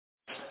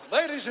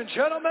Ladies and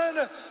gentlemen,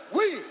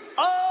 we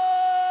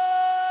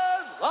are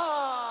live!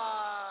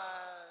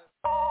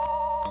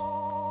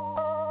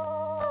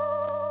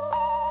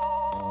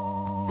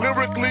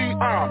 Lyrically,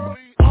 I'm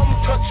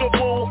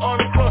untouchable,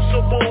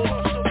 uncrushable.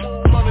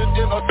 Run it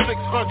in a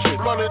 600,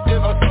 run it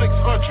in a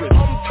 600.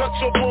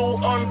 Untouchable,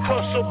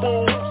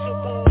 uncrushable.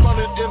 Run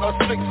it in a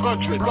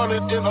 600, run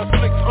it in a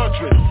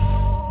 600.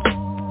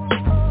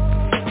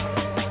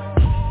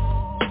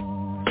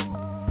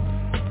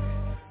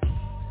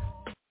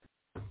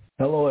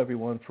 Hello,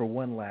 everyone. For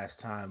one last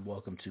time,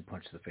 welcome to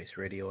Punch to the Face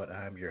Radio, and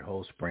I'm your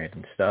host,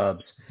 Brandon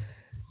Stubbs.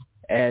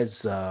 As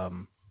I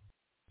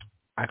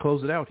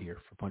close it out here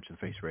for Punch to the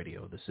Face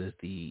Radio, this is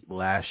the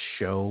last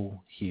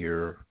show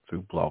here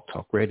through Blog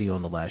Talk Radio,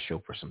 and the last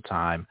show for some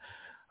time.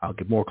 I'll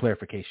get more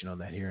clarification on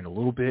that here in a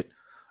little bit,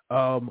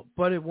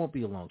 but it won't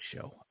be a long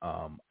show.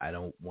 I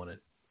don't want to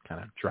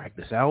kind of drag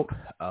this out,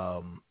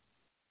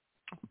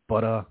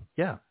 but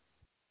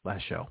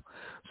last show.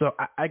 So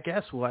I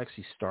guess we'll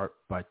actually start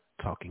by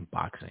talking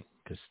boxing,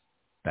 because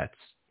that's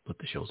what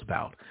the show's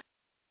about.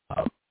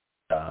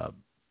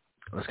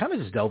 Let's kind of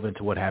just delve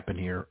into what happened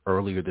here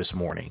earlier this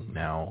morning.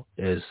 Now,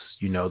 as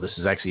you know, this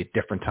is actually a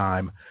different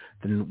time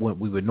than what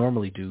we would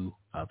normally do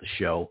the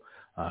show.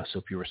 So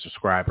if you're a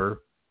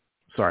subscriber,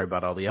 sorry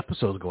about all the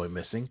episodes going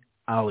missing.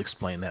 I'll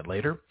explain that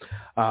later.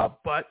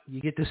 But you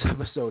get this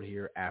episode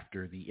here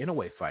after the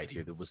Inoue fight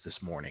here that was this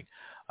morning.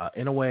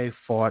 Inoue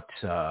fought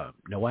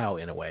Noel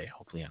Inoue.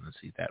 Hopefully I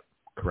enunciated that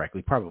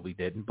correctly. Probably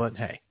didn't, but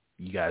hey,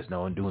 you guys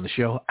know I'm doing the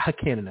show. I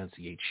can't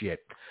enunciate shit.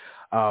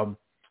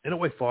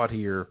 Inoue fought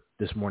here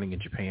this morning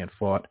in Japan,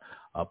 fought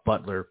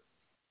Butler.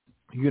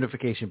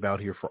 Unification bout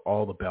here for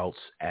all the belts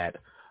at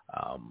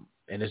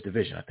in his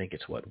division. I think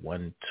it's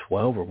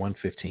 112 or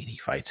 115 he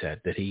fights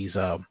at. That he's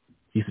the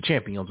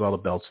champion, owns all the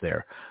belts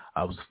there.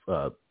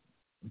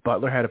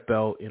 Butler had a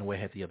belt, Inoue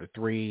had the other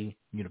three.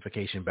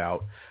 Unification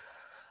bout.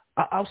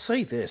 I'll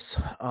say this: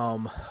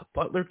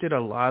 Butler did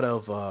a lot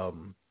of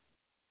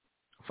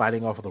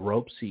fighting off of the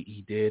ropes.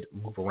 He did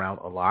move around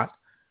a lot.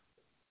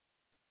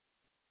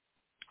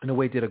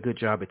 Inoue did a good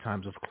job at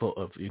times of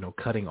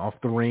cutting off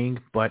the ring,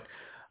 but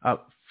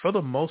for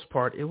the most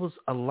part, it was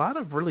a lot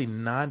of really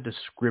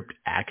nondescript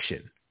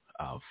action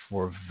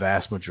for a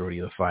vast majority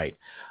of the fight.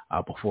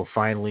 Before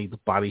finally the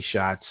body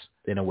shots,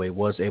 Inoue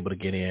was able to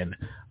get in.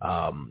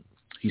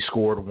 He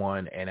scored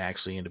one and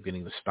actually ended up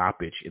getting the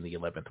stoppage in the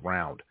 11th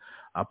round.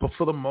 But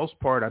for the most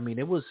part, I mean,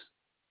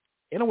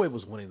 Inoue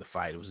was winning the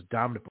fight. It was a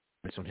dominant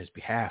performance on his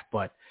behalf,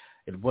 but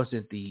it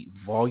wasn't the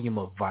volume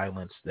of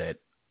violence that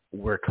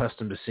we're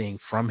accustomed to seeing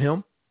from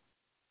him.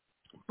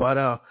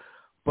 But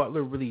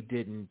Butler really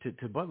didn't,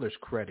 to Butler's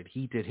credit,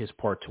 he did his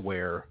part to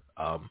where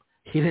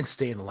he didn't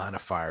stay in the line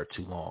of fire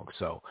too long.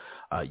 So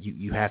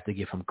you have to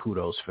give him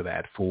kudos for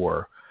that,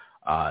 for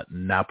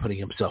not putting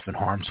himself in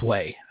harm's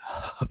way.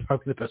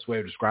 Probably the best way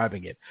of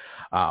describing it.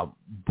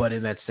 But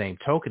in that same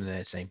token, in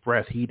that same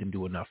breath, he didn't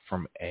do enough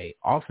from a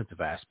offensive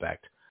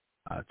aspect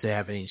to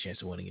have any chance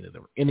of winning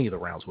any of the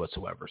rounds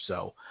whatsoever.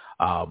 So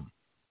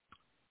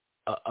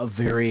a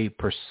very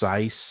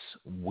precise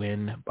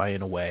win by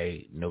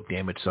Inoue. No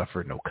damage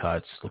suffered, no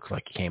cuts. Looks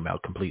like he came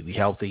out completely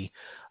healthy.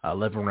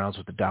 11 rounds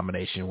with the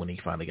domination when he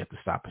finally got the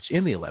stoppage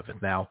in the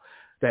 11th. Now,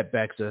 that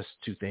begs us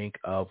to think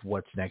of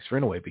what's next for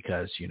Inoue,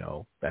 because,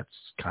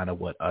 that's kind of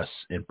what us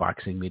in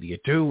boxing media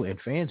do and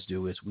fans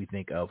do, is we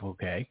think of,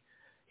 okay,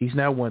 he's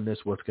now won this,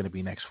 what's going to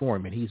be next for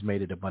him? And he's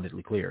made it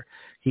abundantly clear.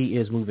 He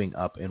is moving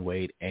up in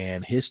weight,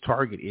 and his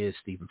target is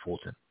Stephen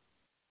Fulton,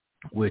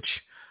 which,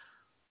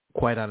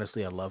 quite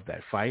honestly, I love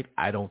that fight.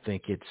 I don't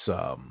think it's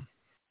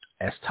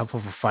as tough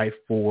of a fight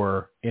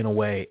for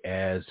Inoue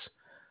as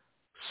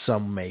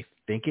some may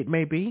think it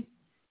may be.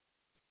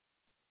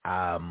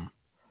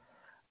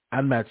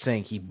 I'm not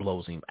saying he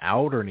blows him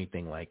out or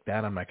anything like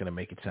that. I'm not going to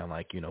make it sound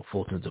like,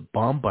 Fulton's a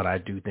bum, but I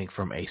do think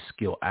from a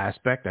skill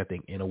aspect, I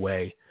think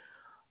Inoue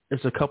is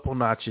a couple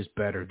notches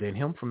better than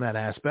him from that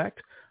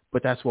aspect,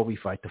 but that's why we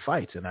fight the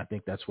fights. And I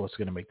think that's what's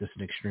going to make this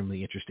an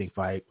extremely interesting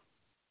fight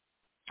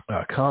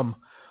come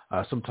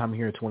sometime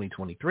here in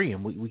 2023.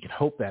 And we can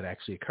hope that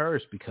actually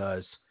occurs,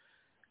 because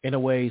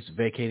Inoue's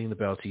vacating the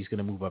belts. He's going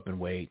to move up in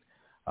weight.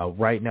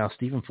 Right now,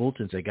 Stephen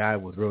Fulton's a guy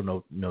with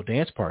real no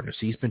dance partners.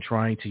 He's been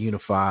trying to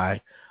unify,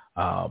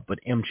 but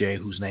MJ,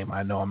 whose name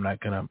I know I'm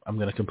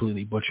going to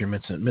completely butcher and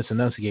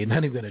misenunciate,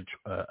 not even going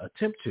to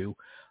attempt to,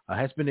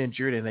 has been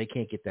injured, and they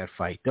can't get that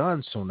fight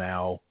done. So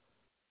now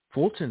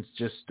Fulton's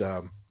just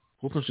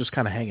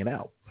kind of hanging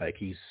out. Like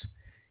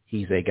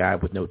he's a guy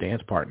with no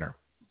dance partner.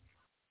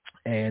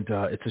 And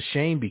it's a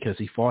shame, because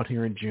he fought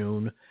here in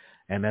June,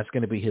 and that's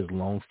going to be his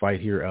lone fight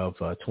here of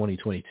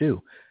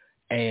 2022.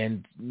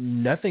 And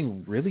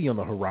nothing really on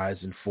the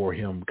horizon for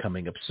him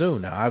coming up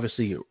soon. Now,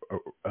 obviously,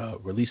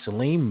 Release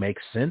Salim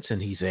makes sense,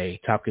 and he's a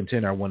top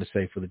contender, I want to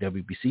say, for the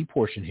WBC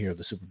portion here of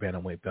the super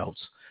bantamweight belts.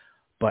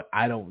 But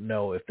I don't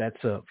know if that's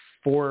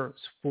for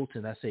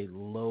Fulton, that's a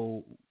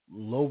low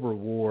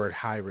reward,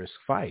 high risk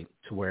fight,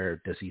 to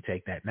where does he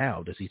take that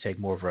now? Does he take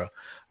more of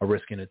a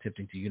risk in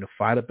attempting to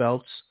unify the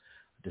belts?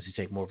 Does he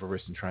take more of a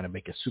risk in trying to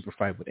make a super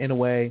fight with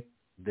Inoue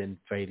than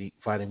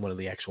fighting one of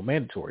the actual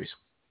mandatories?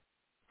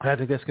 I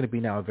think that's going to be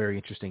now a very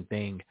interesting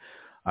thing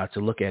to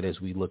look at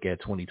as we look at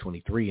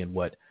 2023 and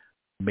what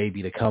may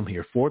be to come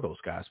here for those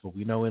guys. But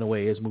we know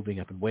Inoue is moving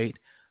up in weight.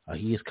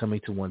 He is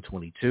coming to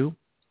 122.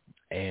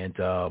 And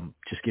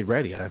just get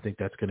ready. I think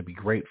that's going to be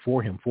great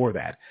for him for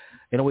that.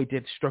 Inoue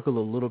did struggle a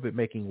little bit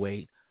making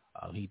weight.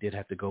 He did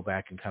have to go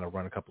back and kind of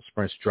run a couple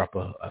sprints, drop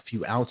a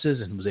few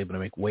ounces, and was able to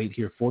make weight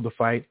here for the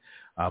fight.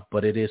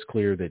 But it is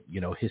clear that,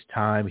 his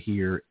time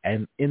here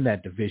and in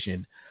that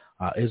division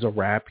is a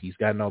wrap. He's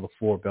gotten all the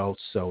 4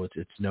 belts, so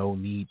it's no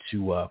need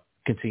to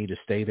continue to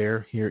stay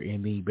there here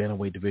in the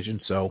bantamweight division.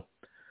 So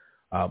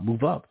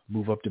move up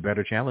to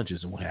better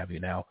challenges and what have you.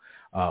 Now,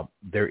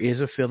 there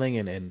is a feeling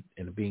and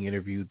being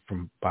interviewed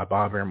by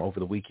Bob Arum over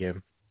the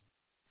weekend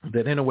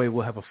that Inoue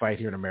will have a fight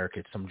here in America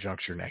at some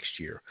juncture next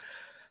year.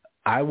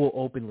 I will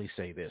openly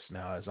say this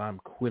now as I'm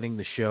quitting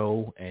the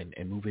show and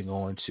moving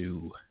on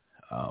to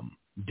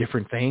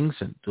different things,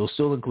 and they'll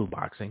still include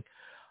boxing.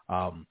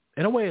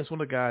 Inoue is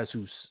one of the guys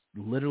who's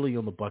literally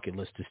on the bucket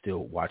list to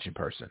still watch in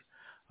person.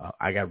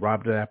 I got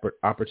robbed of that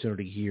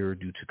opportunity here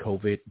due to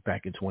COVID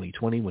back in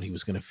 2020 when he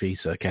was going to face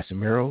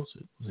Casemiro.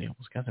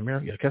 Was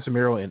Casemiro? Yeah,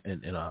 Casemiro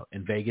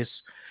in Vegas.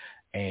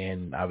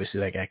 And obviously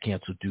that got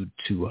canceled due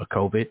to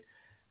COVID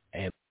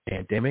and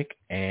pandemic.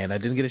 And I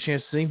didn't get a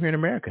chance to see him here in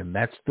America. And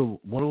that's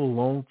one of the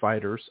lone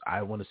fighters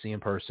I want to see in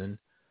person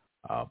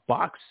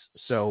box.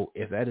 So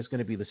if that is going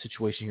to be the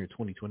situation here in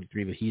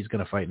 2023 that he's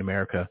going to fight in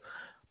America,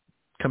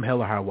 come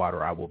hell or high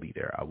water, I will be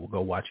there. I will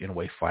go watch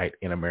Inoue fight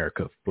in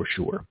America for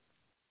sure.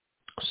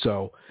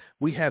 So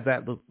we have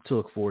that to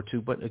look forward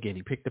to. But again,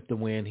 he picked up the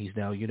win. He's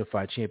now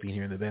unified champion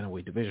here in the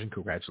bantamweight division.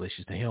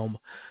 Congratulations to him.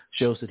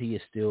 Shows that he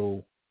is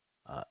still,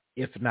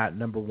 if not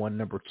number 1,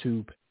 number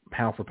 2,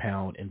 pound for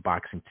pound in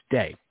boxing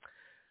today.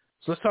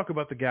 So let's talk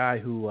about the guy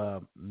who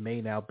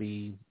may now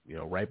be,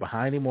 right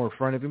behind him or in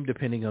front of him,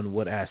 depending on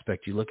what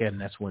aspect you look at,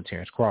 and that's one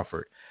Terrence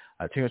Crawford.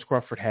 Terrence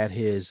Crawford had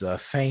his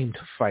famed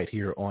fight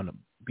here on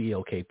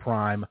BLK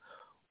Prime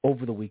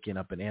over the weekend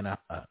up in Anaheim,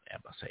 up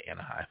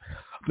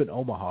in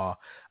Omaha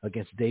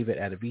against David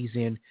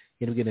Adebisian.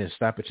 Getting a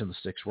stoppage in the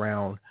 6th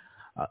round.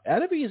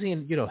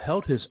 Adebisian,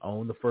 held his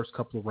own the first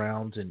couple of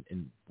rounds and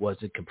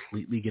wasn't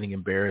completely getting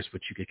embarrassed,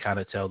 but you could kind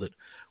of tell that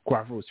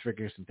Crawford was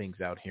figuring some things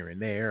out here and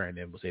there, and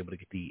then was able to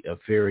get a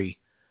very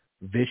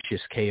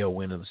vicious KO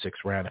win in the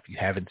 6th round. If you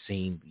haven't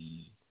seen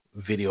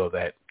the video of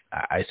that,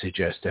 I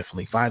suggest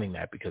definitely finding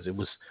that because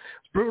it's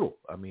brutal.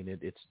 I mean,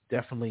 it's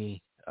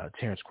definitely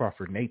Terrence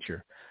Crawford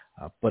nature.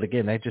 But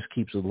again, that just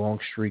keeps a long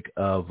streak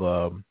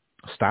of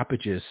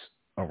stoppages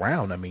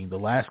around. I mean, the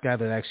last guy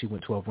that actually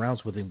went 12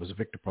 rounds with him was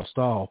Victor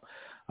Postal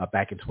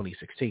back in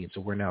 2016.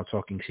 So we're now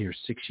talking here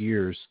 6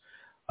 years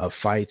of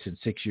fights and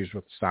 6 years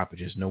worth of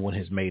stoppages. No one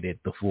has made it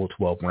the full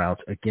 12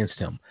 rounds against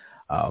him.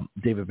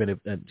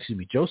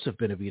 Joseph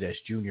Benavidez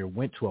Jr.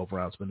 went 12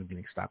 rounds but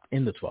getting stopped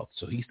in the 12th.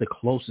 So he's the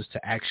closest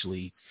to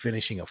actually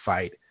finishing a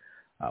fight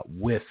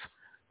with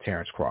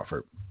Terrence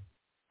Crawford.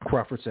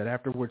 Crawford said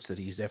afterwards that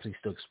he's definitely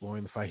still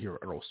exploring the fight here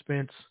with Errol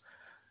Spence.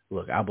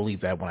 Look, I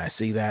believe that when I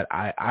see that.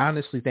 I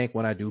honestly think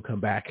when I do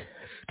come back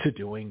to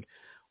doing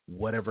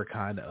whatever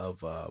kind of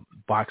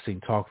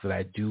boxing talk that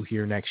I do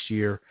here next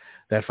year,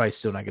 that fight's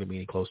still not going to be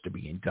any closer to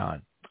being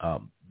done.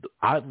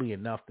 Oddly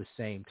enough, the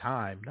same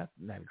time, not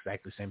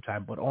exactly the same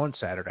time, but on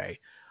Saturday,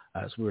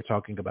 as we were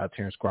talking about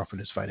Terrence Crawford,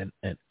 his fight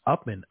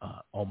up in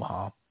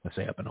Omaha. Let's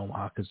say up in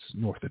Omaha because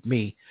it's north of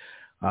me.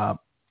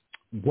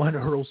 One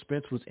Errol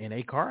Spence was in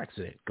a car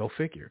accident. Go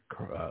figure.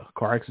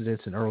 Car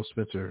accidents and Errol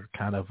Spence are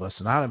kind of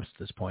synonymous at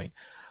this point.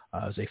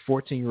 It was a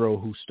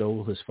 14-year-old who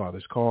stole his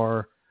father's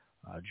car,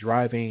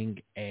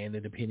 driving, and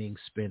ended up hitting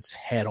Spence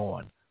head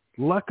on.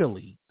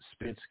 Luckily,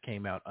 Spence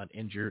came out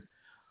uninjured.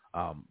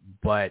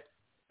 But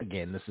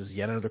again, this is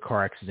yet another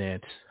car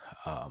accident.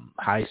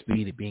 High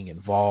speed being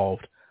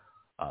involved.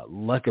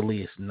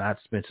 Luckily, it's not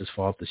Spence's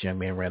fault. This young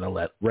man ran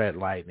a red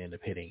light and ended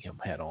up hitting him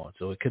head on.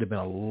 So it could have been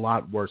a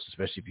lot worse,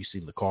 especially if you've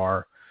seen the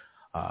car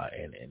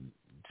and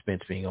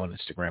Spence being on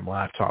Instagram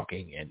Live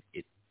talking. And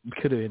it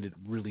could have ended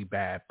really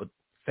bad, but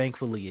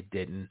thankfully it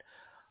didn't.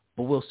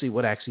 But we'll see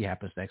what actually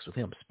happens next with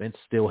him. Spence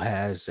still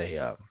has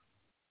a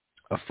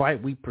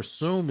fight we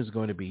presume is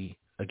going to be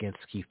against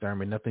Keith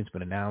Thurman. Nothing's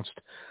been announced.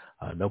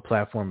 No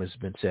platform has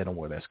been set on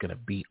where that's going to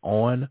be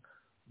on,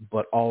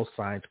 but all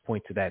signs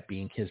point to that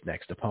being his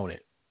next opponent.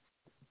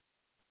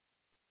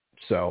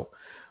 So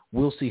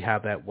we'll see how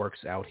that works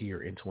out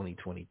here in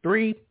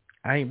 2023.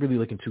 I ain't really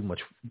looking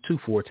too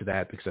forward to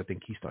that because I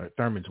think Keith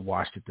Thurman's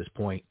washed at this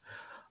point.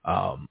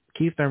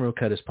 Keith Thurman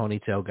cut his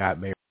ponytail, got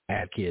married,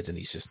 had kids, and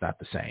he's just not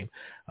the same.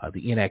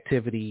 The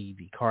inactivity,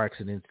 the car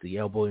accidents, the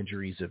elbow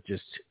injuries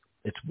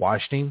it's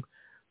washed him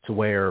to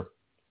where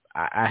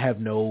I have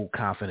no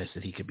confidence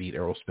that he could beat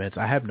Errol Spence.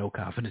 I have no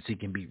confidence he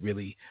can beat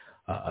really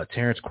a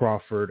Terrence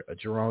Crawford, a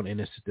Jerome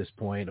Ennis at this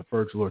point, a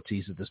Virgil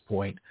Ortiz at this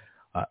point.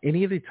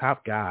 Any of the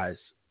top guys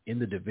in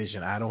the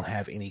division, I don't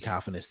have any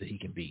confidence that he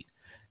can beat.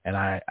 And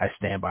I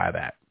stand by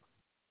that.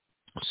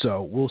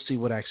 So we'll see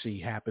what actually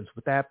happens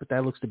with that, but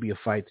that looks to be a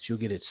fight that you'll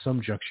get at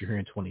some juncture here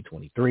in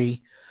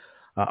 2023.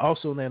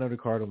 Also in that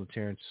undercard on the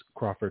Terrence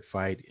Crawford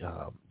fight,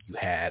 you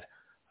had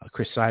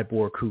Chris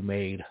Cyborg, who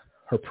made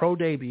her pro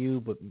debut,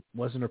 but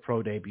wasn't her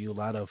pro debut. A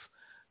lot of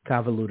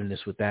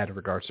convolutedness with that in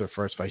regards to her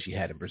first fight she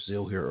had in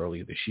Brazil here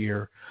earlier this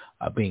year,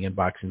 being in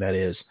boxing, that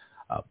is.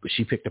 But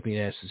she picked up a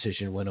unanimous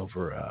decision, went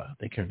over, I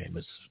think her name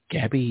was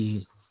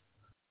Gabby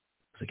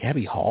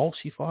Hall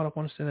she fought. I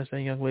want to say that's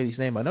that young lady's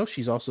name. I know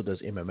she's also does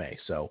MMA.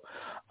 So,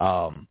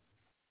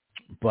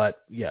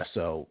 but yeah,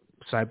 so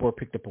Cyborg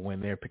picked up a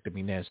win there, picked up a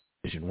unanimous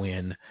decision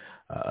win.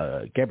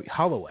 Gabby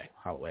Holloway,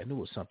 I knew it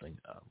was something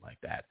like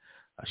that.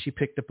 She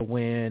picked up a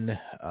win.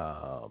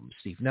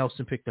 Steve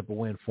Nelson picked up a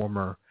win,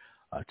 former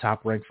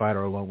top-ranked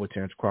fighter along with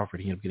Terrence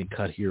Crawford. He ended up getting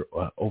cut here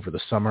over the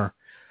summer.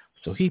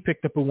 So he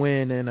picked up a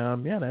win, and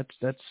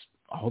that's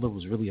all that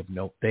was really of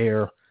note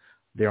there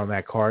on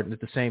that card. And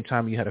at the same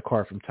time, you had a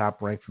card from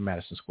Top Rank from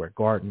Madison Square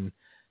Garden,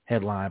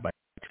 headlined by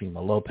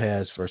Teofimo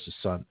Lopez versus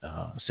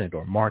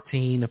Sandor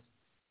Martin.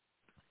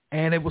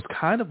 And it was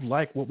kind of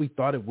like what we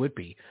thought it would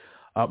be.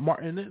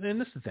 And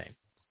this is the thing.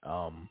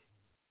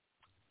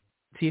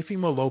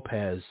 Teofimo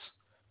Lopez,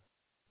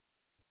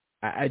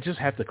 I just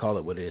have to call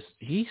it what it is.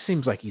 He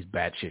seems like he's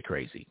batshit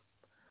crazy.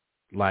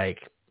 Like,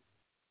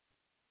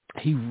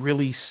 he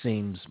really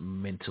seems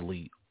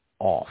mentally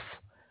off.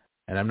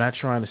 And I'm not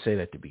trying to say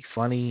that to be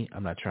funny.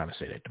 I'm not trying to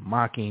say that to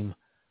mock him.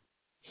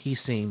 He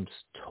seems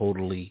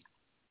totally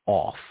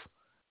off.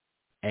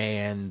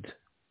 And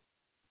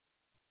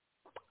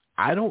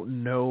I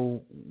don't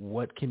know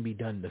what can be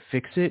done to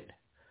fix it,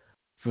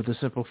 for the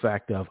simple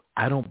fact of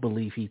I don't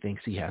believe he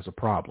thinks he has a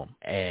problem.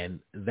 And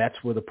that's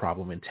where the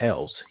problem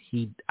entails.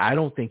 I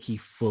don't think he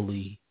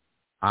fully,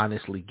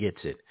 honestly gets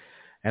it.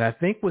 And I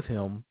think with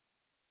him,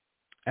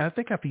 and I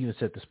think I've even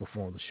said this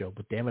before on the show,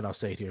 but damn it, I'll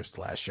say it here. It's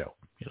the last show.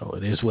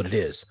 It is what it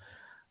is.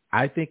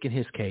 I think in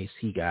his case,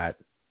 he got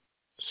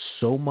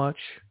so much,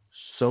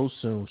 so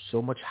soon, so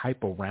much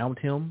hype around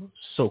him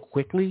so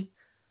quickly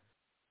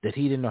that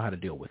he didn't know how to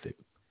deal with it.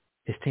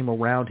 His team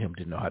around him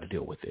didn't know how to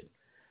deal with it.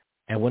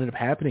 And what ended up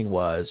happening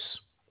was,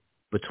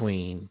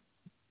 between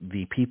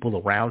the people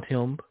around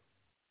him,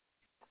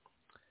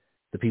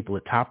 the people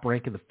at Top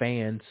Rank and the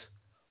fans,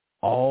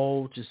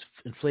 all just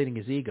inflating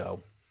his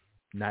ego,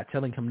 not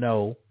telling him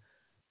no,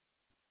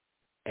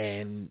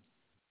 and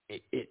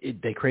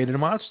they created a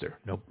monster.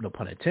 No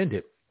pun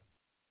intended.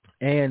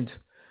 And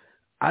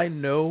I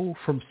know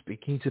from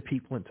speaking to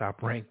people in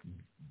Top Rank,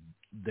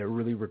 they're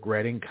really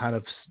regretting kind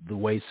of the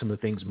way some of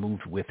the things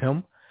moved with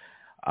him,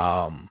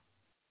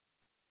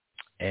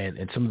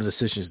 and some of the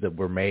decisions that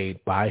were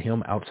made by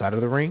him outside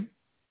of the ring.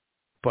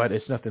 But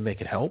it's nothing they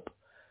could help.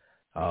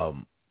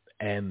 And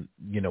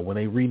when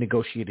they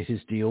renegotiated his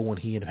deal, when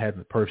he had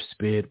the purse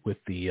bid with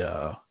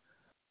the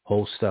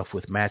whole stuff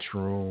with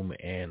Matchroom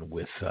and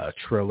with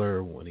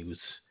Triller, when he was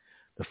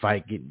the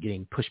fight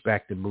getting pushed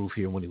back to move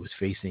here when he was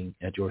facing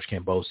George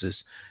Kambosos,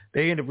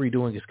 they ended up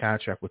redoing his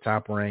contract with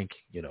Top Rank.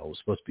 It was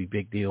supposed to be a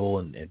big deal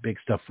and big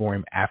stuff for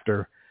him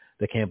after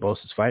the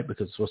Kambosos fight,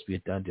 because it's supposed to be a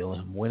done deal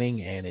and him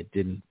winning, and it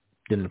didn't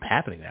end up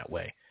happening that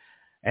way.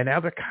 And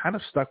now they're kind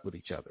of stuck with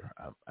each other.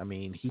 I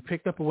mean, he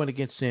picked up a win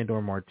against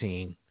Sandor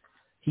Martin.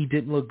 He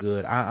didn't look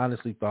good. I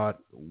honestly thought,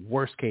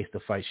 worst case, the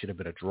fight should have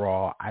been a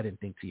draw. I didn't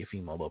think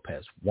Teofimo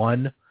Lopez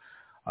won.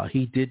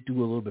 He did do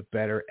a little bit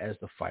better as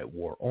the fight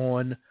wore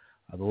on.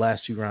 The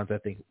last 2 rounds, I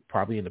think,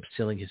 probably ended up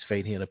sealing his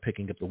fate. He ended up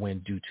picking up the win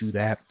due to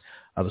that.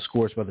 The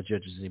scores by the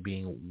judges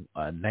being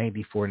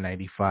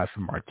 94-95 for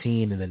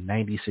Martin, and then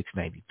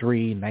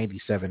 96-93,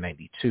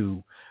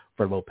 97-92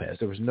 for Lopez.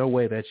 There was no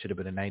way that should have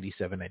been a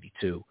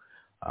 97-92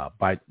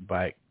 by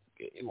I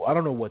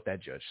don't know what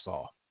that judge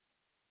saw.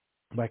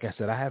 Like I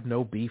said, I have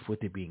no beef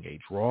with it being a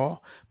draw,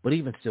 but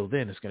even still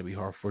then, it's going to be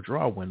hard for a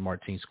draw when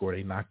Martin scored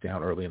a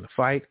knockdown early in the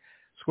fight,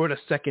 scored a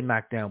second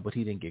knockdown, but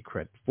he didn't get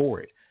credit for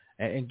it.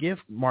 And give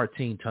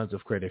Martin tons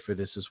of credit for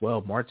this as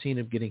well. Martin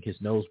of getting his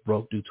nose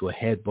broke due to a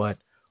headbutt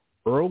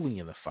early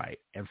in the fight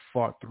and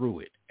fought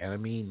through it. And I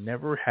mean,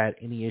 never had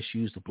any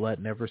issues. The blood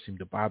never seemed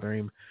to bother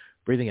him.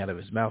 Breathing out of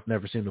his mouth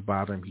never seemed to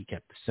bother him. He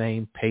kept the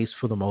same pace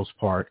for the most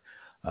part,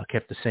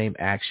 kept the same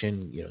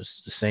action,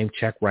 the same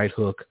check right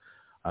hook.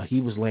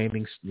 He was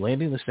landing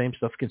the same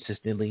stuff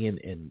consistently,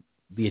 and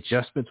the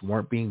adjustments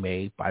weren't being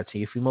made by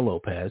Teofimo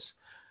Lopez.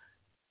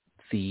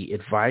 The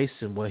advice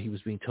and what he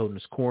was being told in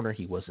his corner,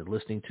 he wasn't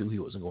listening to. He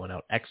wasn't going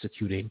out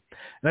executing.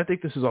 And I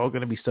think this is all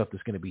going to be stuff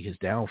that's going to be his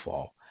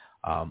downfall.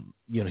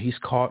 He's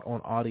caught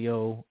on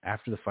audio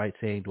after the fight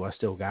saying, "Do I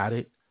still got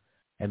it?"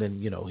 And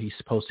then, he's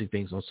posting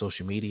things on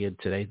social media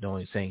today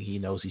saying he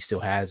knows he still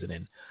has it,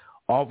 and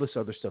all this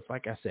other stuff.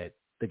 Like I said,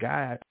 the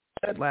guy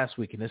I said last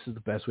week, and this is the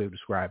best way of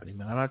describing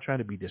him, and I'm not trying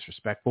to be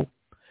disrespectful.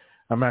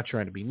 I'm not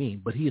trying to be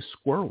mean, but he is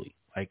squirrely.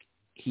 Like,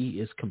 he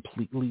is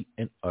completely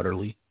and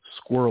utterly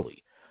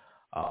squirrely.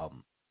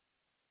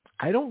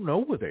 I don't know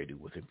what they do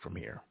with him from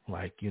here.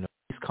 Like, he's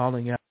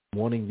calling out,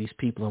 wanting these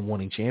people and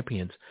wanting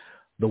champions.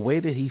 The way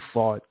that he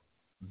fought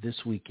this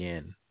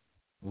weekend,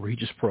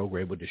 Regis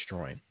Prograis would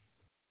destroy him.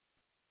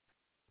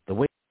 The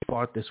way he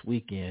fought this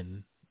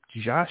weekend,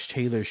 Josh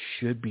Taylor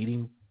should beat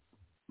him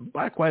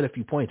by quite a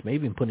few points,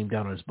 maybe even put him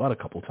down on his butt a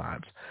couple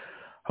times.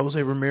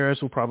 Jose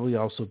Ramirez will probably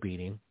also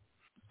beat him.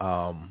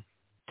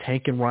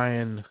 Tank and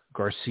Ryan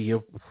Garcia,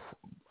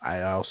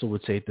 I also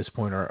would say at this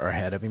point are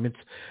ahead of him.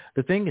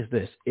 The thing is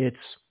this, it's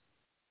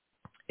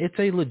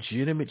a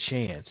legitimate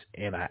chance,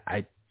 and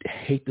I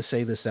hate to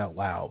say this out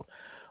loud,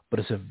 but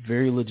it's a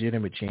very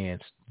legitimate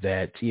chance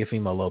that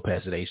Teofimo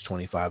Lopez at age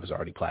 25 has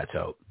already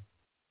plateaued.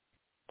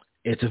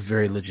 It's a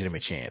very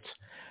legitimate chance.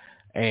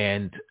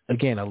 And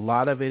again, a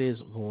lot of it is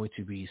going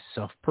to be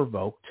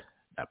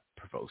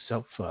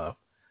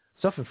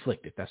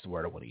self-inflicted. That's the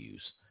word I want to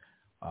use.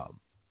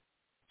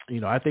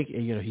 I think,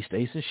 he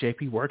stays in shape.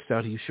 He works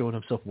out. He's showing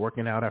himself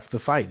working out after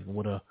the fight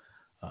with a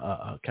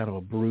kind of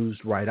a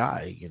bruised right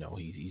eye.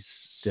 He's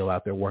still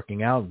out there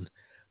working out and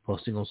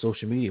posting on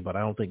social media, but I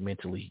don't think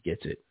mentally he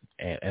gets it.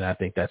 And I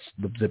think that's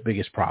the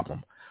biggest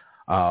problem.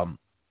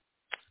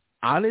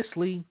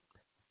 Honestly,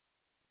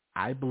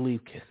 I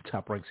believe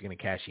Top Rank's going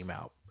to cash him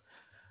out.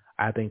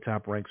 I think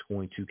Top Rank's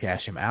going to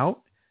cash him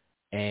out,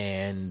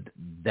 and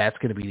that's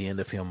going to be the end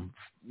of him,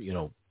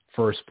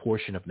 first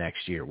portion of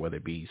next year, whether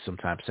it be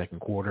sometime second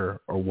quarter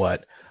or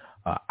what.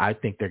 I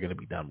think they're going to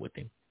be done with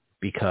him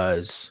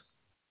because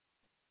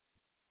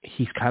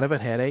he's kind of a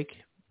headache.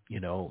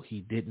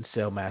 He didn't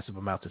sell massive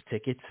amounts of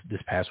tickets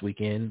this past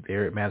weekend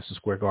there at Madison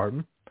Square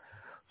Garden.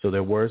 So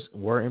there were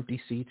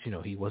empty seats.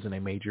 He wasn't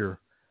a major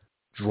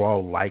draw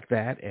like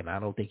that, and I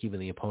don't think even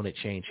the opponent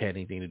change had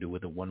anything to do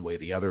with it one way or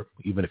the other.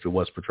 Even if it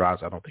was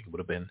Pedraza, I don't think it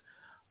would have been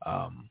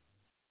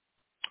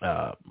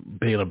a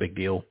big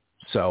deal.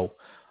 So,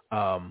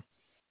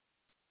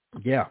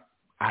 yeah,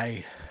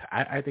 I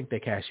think they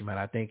cash him out.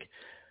 I think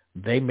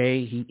they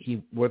may,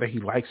 he whether he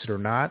likes it or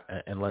not,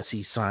 unless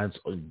he signs,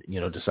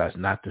 decides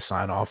not to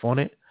sign off on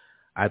it.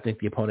 I think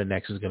the opponent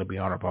next is going to be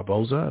Honor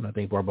Barboza, and I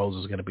think Barboza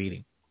is going to beat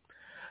him.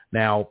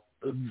 Now,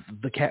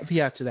 the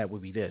caveat to that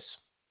would be this,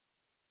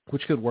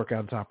 which could work out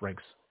in Top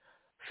Rank's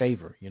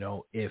favor.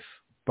 If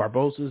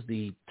Barboza's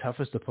the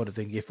toughest opponent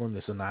they can get for him,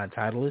 that's a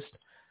non-titleist,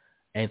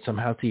 and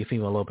somehow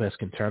Teofimo Lopez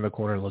can turn the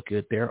corner and look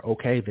good there,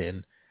 okay,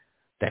 then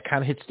that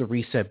kind of hits the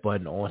reset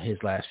button on his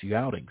last few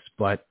outings.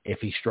 But if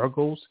he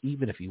struggles,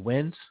 even if he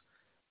wins,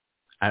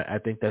 I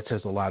think that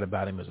says a lot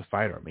about him as a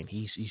fighter. I mean,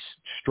 he's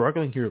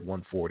struggling here at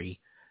 140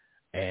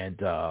 and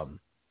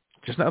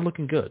just not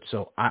looking good.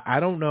 So I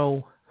don't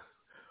know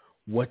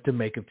what to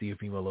make of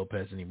Teofimo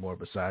Lopez anymore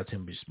besides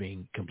him just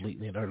being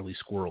completely and utterly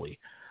squirrely.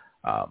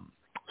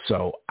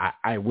 So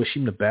I wish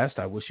him the best.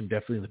 I wish him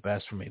definitely the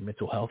best from a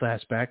mental health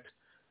aspect,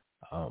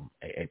 a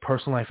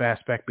personal life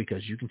aspect,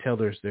 because you can tell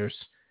there's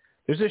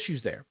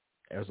issues there.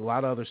 There's a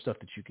lot of other stuff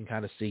that you can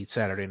kind of see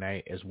Saturday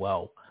night as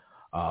well,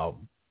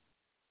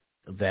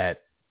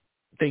 that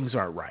things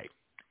aren't right.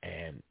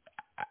 And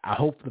I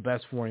hope the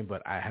best for him,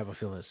 but I have a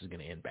feeling this is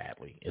going to end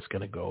badly. It's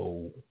going to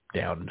go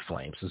down in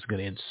flames. It's going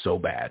to end so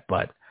bad.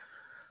 But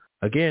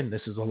again,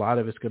 this is a lot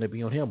of it's going to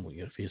be on him.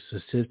 If it's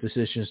his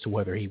decision as to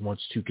whether he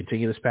wants to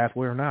continue this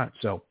pathway or not.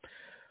 So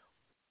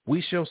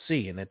we shall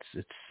see. And it's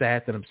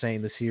sad that I'm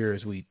saying this here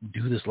as we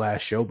do this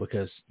last show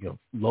because,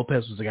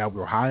 Lopez was the guy we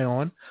were high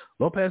on.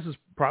 Lopez is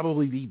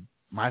probably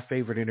my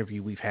favorite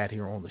interview we've had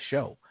here on the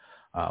show,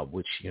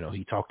 which,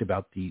 he talked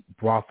about the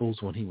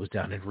brothels when he was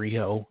down in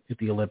Rio at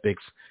the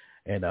Olympics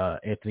and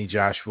Anthony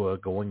Joshua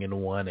going into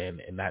one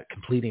and not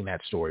completing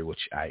that story, which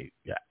I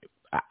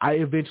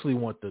eventually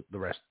want the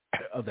rest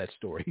of that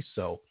story.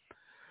 So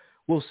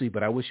we'll see,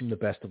 but I wish him the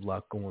best of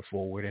luck going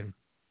forward. And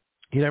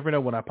you never know,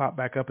 when I pop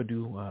back up and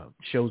do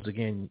shows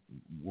again,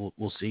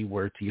 we'll see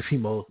where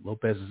Teofimo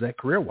Lopez is at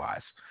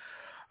career-wise.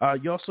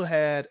 You also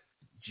had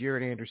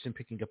Jared Anderson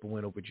picking up a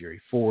win over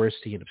Jerry Forrest.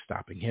 He ended up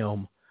stopping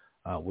him,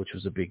 which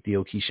was a big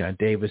deal. Keyshawn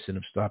Davis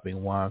ended up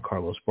stopping Juan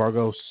Carlos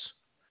Burgos,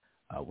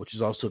 which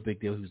is also a big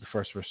deal. He was the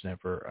first person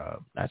ever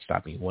not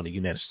stopping. He won a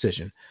unanimous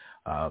decision.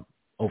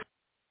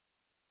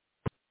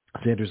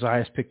 Xander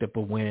Zayas picked up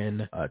a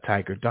win.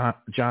 Tiger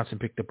Johnson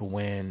picked up a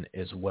win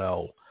as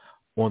well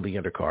on the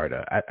undercard.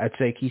 I'd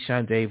say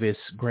Keyshawn Davis,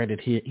 granted,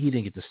 he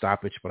didn't get the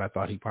stoppage, but I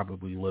thought he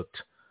probably looked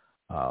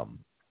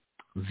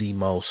the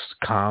most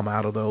calm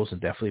out of those, and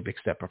definitely a big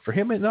step up for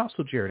him. And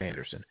also Jared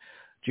Anderson.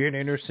 Jared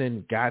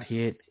Anderson got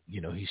hit.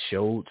 He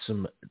showed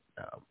some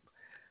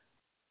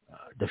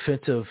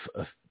defensive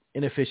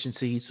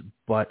inefficiencies,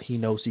 but he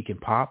knows he can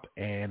pop,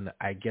 and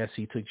I guess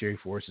he took Jerry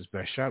Forrest's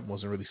best shot and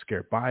wasn't really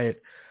scared by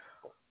it.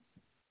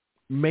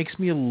 Makes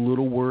me a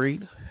little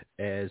worried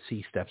as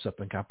he steps up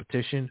in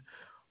competition,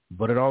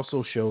 but it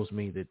also shows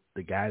me that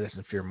the guy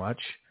doesn't fear much.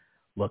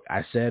 Look,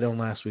 I said on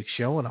last week's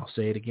show, and I'll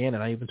say it again,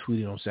 and I even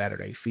tweeted on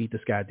Saturday, feed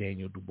this guy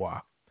Daniel Dubois.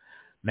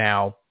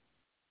 Now,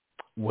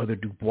 whether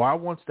Dubois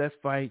wants that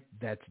fight,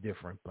 that's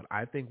different, but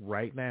I think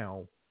right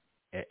now,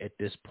 at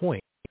this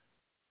point,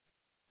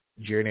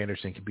 Jared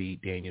Anderson can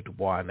beat Daniel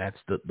Dubois, and that's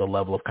the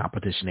level of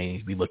competition they need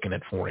to be looking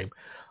at for him.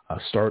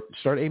 Start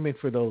aiming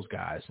for those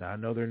guys. Now, I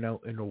know they're in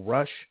no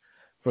rush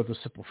for the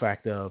simple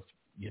fact of,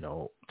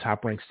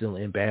 Top Rank's still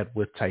in bad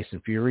with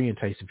Tyson Fury, and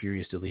Tyson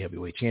Fury is still the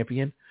heavyweight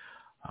champion.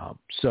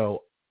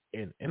 So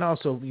And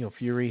also,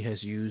 Fury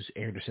has used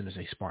Anderson as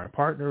a sparring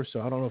partner,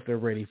 so I don't know if they're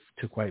ready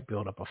to quite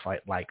build up a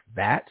fight like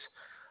that.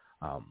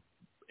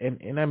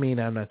 And I mean,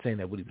 I'm not saying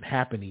that would even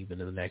happen even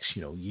in the next,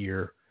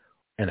 year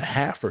and a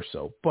half or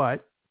so.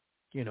 But,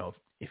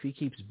 if he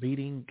keeps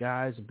beating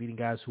guys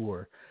who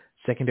are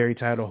secondary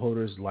title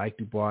holders like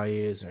Dubois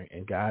is,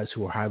 and guys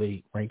who are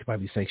highly ranked by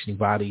these sanctioning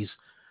bodies,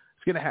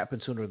 it's going to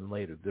happen sooner than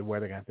later. Where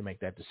they're going to have to make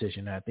that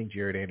decision. And I think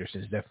Jared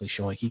Anderson is definitely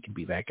showing he can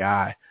be that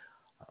guy.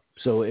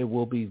 So it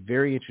will be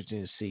very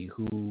interesting to see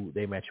who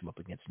they match him up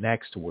against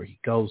next, to where he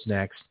goes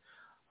next.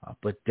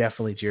 But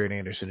definitely Jared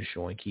Anderson is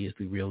showing he is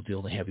the real deal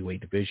in the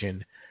heavyweight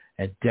division,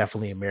 and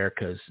definitely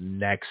America's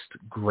next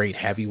great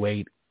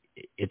heavyweight.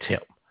 It's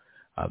him.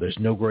 There's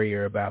no gray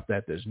area about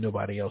that. There's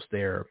nobody else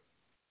there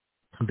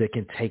that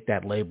can take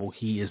that label.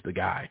 He is the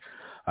guy.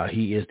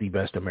 He is the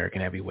best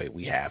American heavyweight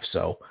we have.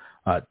 So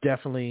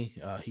definitely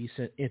he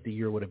sent the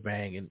year with a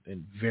bang,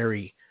 and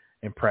very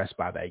impressed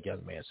by that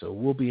young man. So it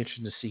will be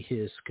interesting to see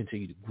his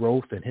continued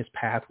growth and his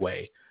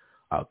pathway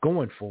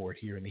going forward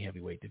here in the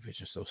heavyweight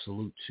division. So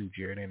salute to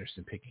Jared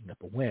Anderson picking up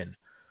a win.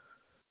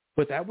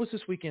 But that was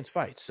this weekend's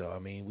fight. So, I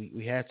mean,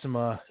 we had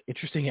some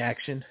interesting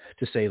action,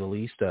 to say the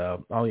least.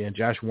 And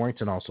Josh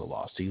Warrington also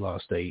lost. He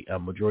lost a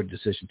majority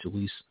decision to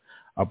Luis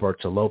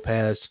Alberto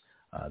Lopez.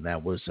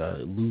 That was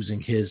losing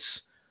his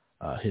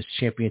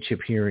championship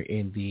here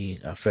in the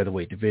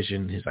featherweight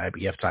division, his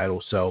IBF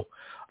title. So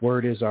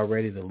word is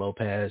already that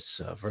Lopez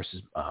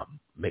versus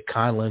Mick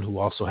Conlan, who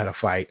also had a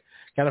fight,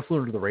 kind of flew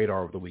under the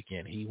radar over the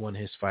weekend. He won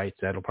his fight.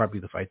 That'll probably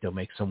be the fight they'll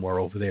make somewhere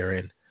over there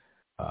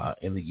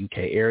in the UK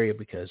area,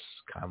 because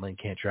Conlan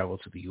can't travel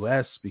to the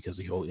US because of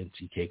the whole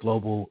NTK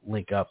Global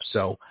link up.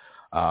 So,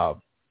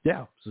 so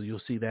you'll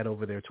see that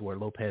over there, to where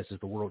Lopez is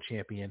the world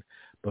champion,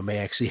 but may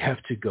actually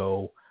have to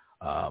go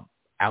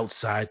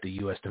outside the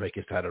U.S. to make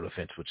his title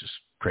defense, which is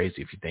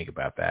crazy if you think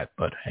about that.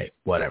 But hey,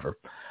 whatever.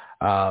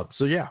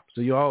 So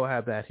you all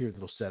have that here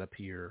that'll set up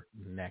here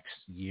next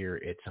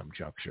year at some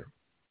juncture.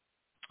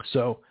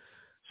 So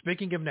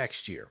speaking of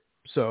next year,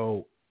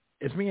 so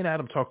as me and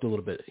Adam talked a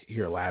little bit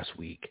here last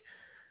week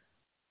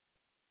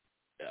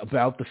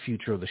about the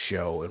future of the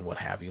show and what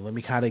have you, let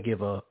me kind of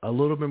give a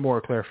little bit more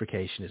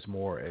clarification as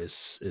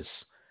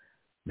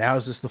now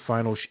is this the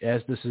final,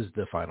 as this is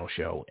the final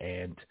show,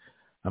 and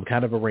I'm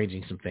kind of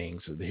arranging some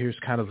things. So here's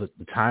kind of the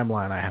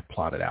timeline I have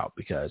plotted out,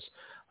 because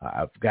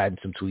I've gotten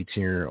some tweets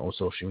here on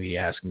social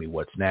media asking me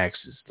what's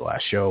next. Is the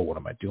last show? What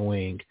am I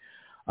doing?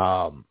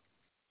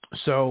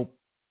 So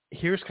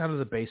here's kind of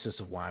the basis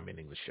of why I'm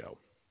ending the show.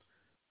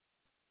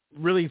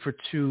 Really for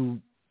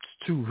two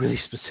really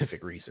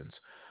specific reasons.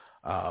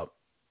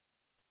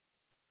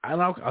 And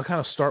I'll kind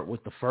of start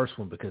with the first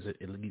one, because it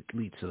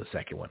leads to the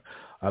second one.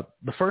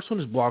 The first one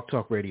is Blog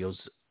Talk Radio's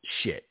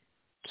shit.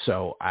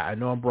 So I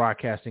know I'm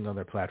broadcasting on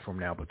their platform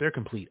now, but they're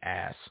complete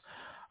ass.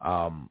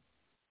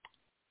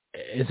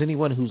 As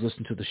anyone who's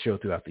listened to the show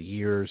throughout the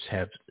years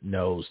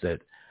knows that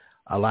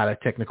a lot of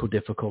technical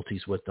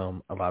difficulties with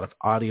them, a lot of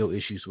audio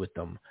issues with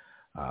them.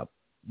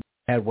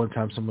 At one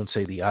time, someone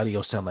say the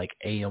audio sound like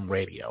AM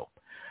radio,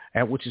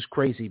 and which is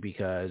crazy,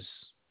 because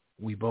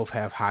we both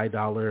have high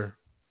dollar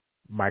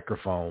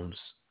microphones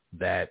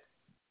that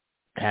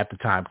half the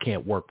time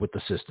can't work with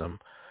the system.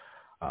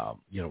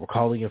 We're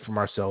calling in from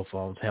our cell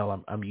phones.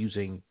 Hell, I'm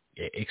using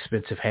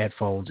expensive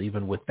headphones.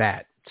 Even with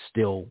that,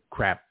 still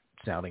crap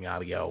sounding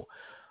audio.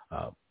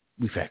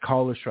 We've had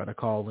callers try to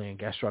call in,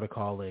 guests try to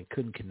call in,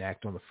 couldn't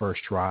connect on the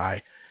first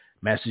try,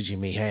 messaging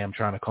me, hey, I'm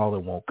trying to call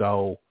in, won't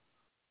go,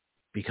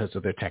 because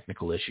of their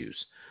technical issues.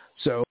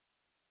 So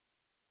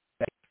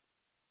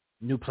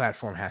new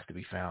platform has to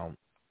be found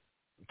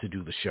to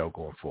do the show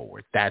going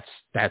forward. That's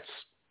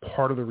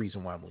part of the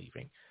reason why I'm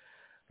leaving.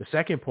 The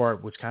second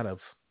part, which kind of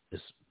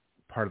is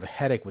part of the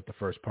headache with the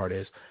first part,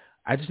 is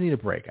I just need a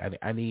break.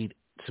 I need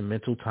some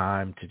mental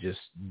time to just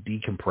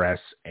decompress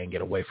and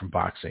get away from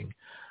boxing.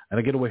 And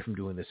I get away from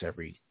doing this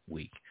every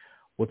week.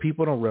 What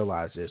people don't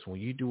realize is when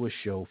you do a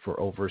show for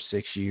over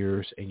 6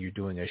 years and you're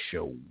doing a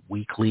show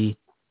weekly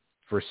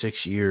for 6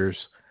 years,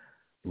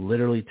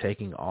 literally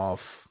taking off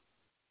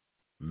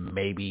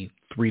maybe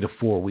 3 to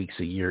 4 weeks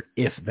a year,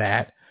 if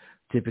that,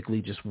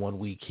 typically just 1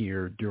 week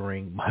here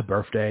during my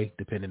birthday,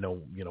 depending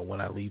on,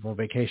 when I leave on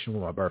vacation,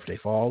 when my birthday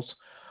falls,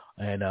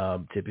 and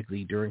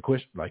typically during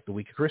like the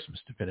week of Christmas,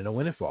 depending on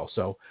when it falls.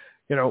 So,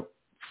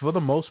 for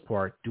the most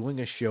part, doing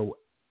a show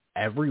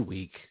every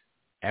week,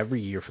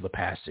 every year for the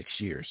past 6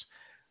 years,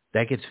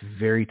 that gets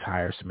very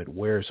tiresome. It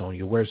wears on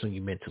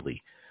you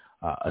mentally,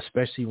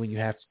 especially when you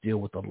have to deal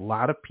with a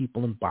lot of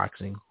people in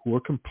boxing who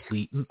are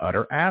complete and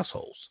utter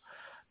assholes.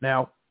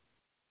 Now,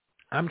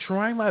 I'm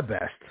trying my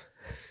best,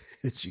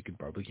 as you can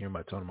probably hear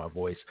my tone of my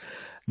voice,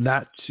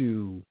 not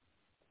to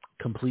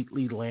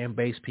completely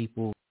lambaste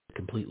people,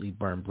 completely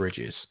burn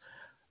bridges.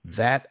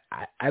 That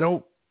I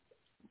don't.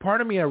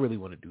 Part of me, I really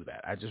want to do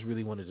that. I just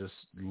really want to just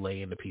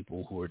lay into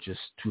people who are just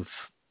too,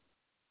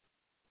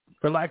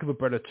 for lack of a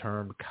better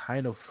term,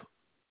 kind of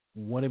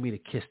wanted me to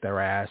kiss their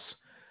ass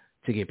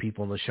to get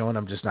people on the show, and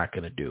I'm just not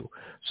going to do.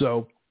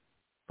 So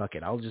fuck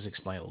it, I'll just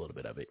explain a little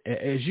bit of it.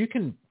 As you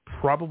can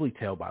probably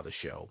tell by the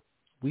show,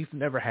 we've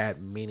never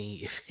had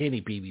many, if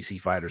any,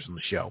 PBC fighters on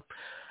the show.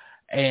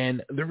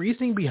 And the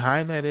reasoning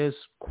behind that is,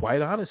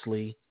 quite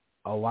honestly,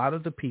 a lot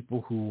of the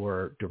people who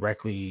were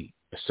directly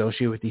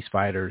associated with these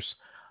fighters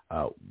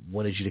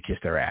wanted you to kiss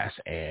their ass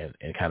and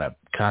kind of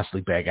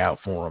constantly beg out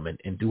for them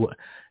and do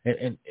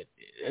it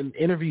and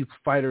interview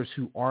fighters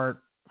who aren't.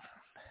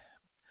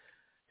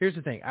 Here's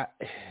the thing.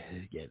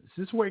 Again,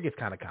 this is where it gets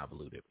kind of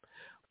convoluted.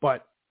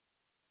 But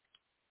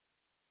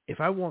if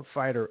I want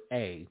fighter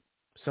A,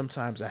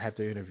 sometimes I have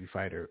to interview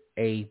fighter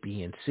A,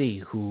 B, and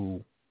C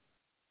who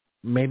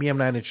maybe I'm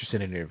not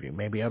interested in interviewing.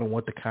 Maybe I don't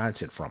want the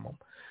content from them.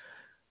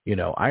 You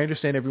know, I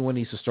understand everyone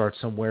needs to start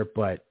somewhere,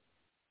 but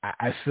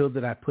I feel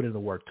that I put in the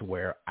work to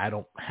where I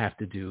don't have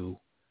to do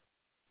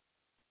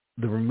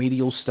the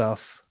remedial stuff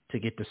to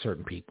get to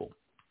certain people.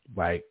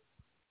 Like,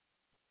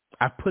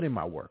 I put in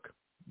my work,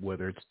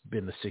 whether it's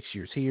been the 6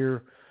 years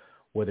here,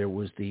 whether it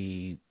was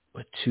the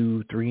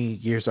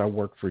 2-3 years I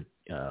worked for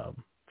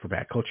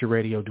Bad Culture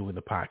Radio, doing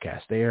the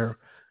podcast there,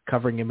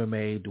 covering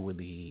MMA, doing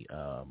the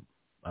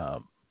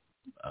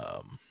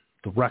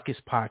Ruckus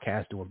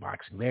podcast, doing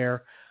boxing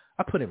there.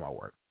 I put in my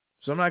work.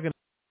 So I'm not going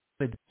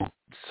to do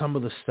some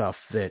of the stuff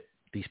that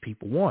these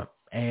people want.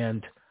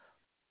 And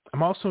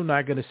I'm also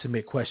not going to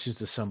submit questions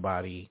to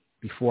somebody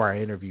before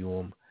I interview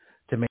them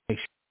to make sure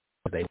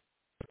they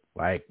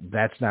like.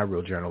 That's not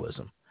real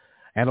journalism.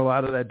 And a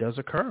lot of that does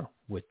occur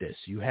with this.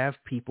 You have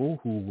people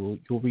who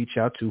you'll reach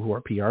out to who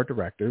are PR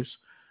directors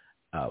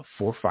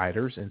for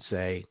fighters and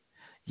say,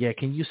 yeah,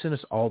 can you send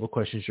us all the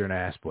questions you're going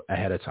to ask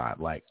ahead of time?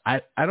 Like, I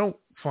don't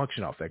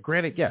function off that.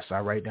 Granted, yes,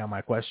 I write down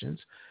my questions,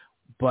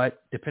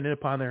 but depending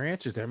upon their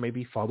answers, there may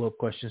be follow-up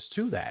questions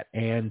to that.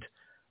 And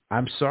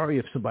I'm sorry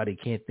if somebody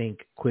can't think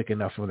quick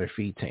enough on their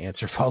feet to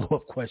answer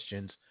follow-up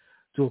questions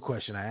to a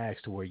question I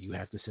asked, to where you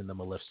have to send them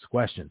a list of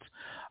questions.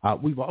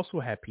 We've also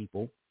had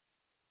people,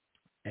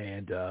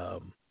 and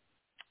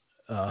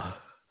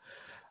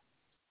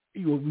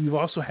we've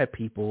also had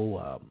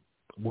people,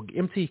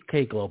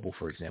 MTK Global,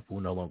 for example,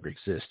 who no longer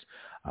exists.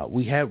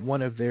 We had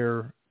one of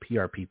their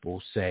PR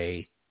people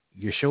say,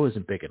 your show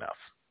isn't big enough.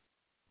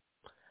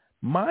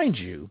 Mind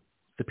you,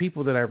 the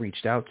people that I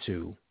reached out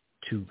to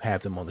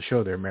have them on the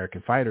show, they're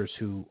American fighters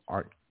who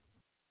aren't,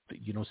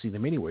 you don't see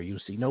them anywhere. You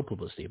see no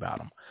publicity about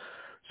them.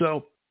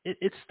 So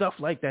it's stuff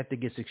like that that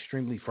gets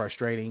extremely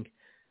frustrating,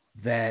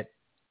 that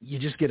you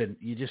just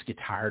get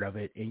tired of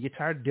it, and you're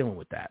tired of dealing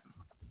with that.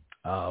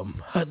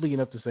 Oddly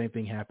enough, the same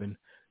thing happened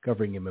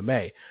covering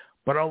MMA.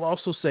 But I'll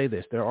also say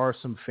this. There are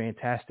some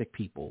fantastic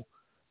people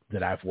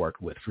that I've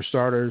worked with. For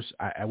starters,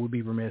 I would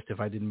be remiss if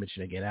I didn't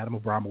mention again Adam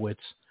Abramowitz.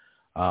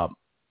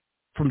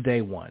 From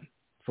day one,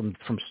 from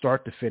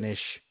start to finish,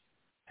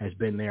 has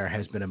been there,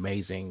 has been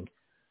amazing.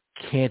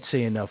 Can't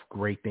say enough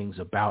great things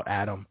about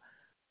Adam.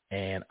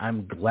 And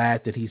I'm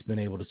glad that he's been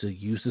able to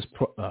use this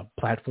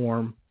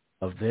platform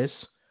of this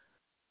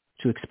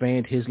to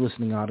expand his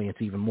listening audience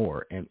even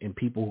more, and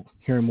people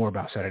hearing more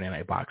about Saturday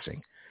Night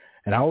Boxing.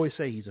 And I always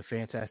say he's a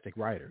fantastic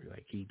writer.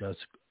 Like, he does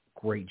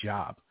a great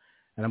job.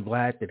 And I'm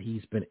glad that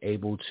he's been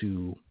able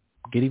to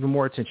get even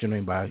more attention to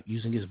him by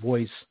using his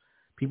voice.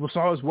 People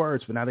saw his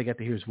words, but now they got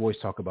to hear his voice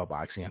talk about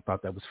boxing. I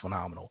thought that was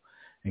phenomenal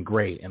and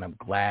great. And I'm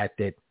glad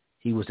that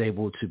he was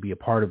able to be a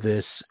part of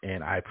this,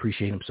 and I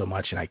appreciate him so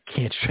much, and I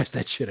can't stress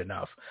that shit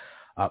enough.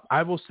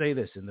 I will say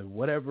this, in the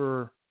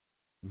whatever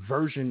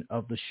version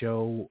of the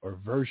show or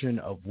version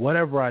of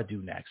whatever I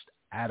do next,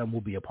 Adam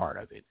will be a part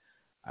of it.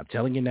 I'm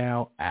telling you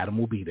now, Adam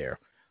will be there.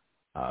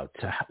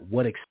 To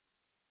what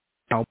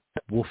extent,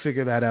 we'll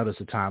figure that out as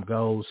the time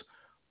goes.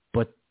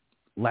 But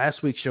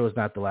last week's show is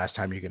not the last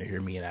time you're going to hear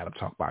me and Adam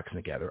talk boxing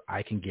together.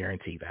 I can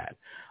guarantee that.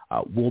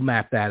 We'll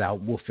map that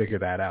out. We'll figure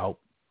that out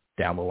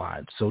down the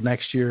line. So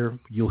next year,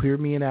 you'll hear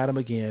me and Adam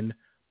again.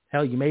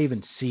 Hell, you may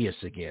even see us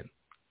again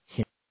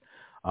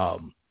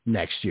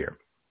next year.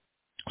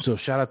 So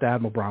shout out to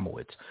Adam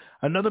Abramowitz.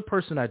 Another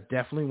person I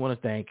definitely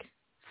want to thank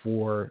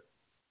for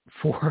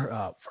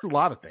a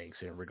lot of things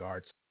in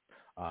regards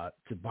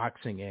to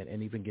boxing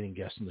and even getting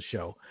guests on the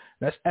show.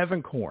 That's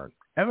Evan Korn.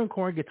 Evan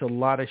Korn gets a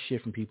lot of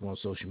shit from people on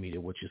social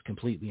media, which is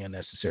completely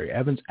unnecessary.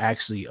 Evan's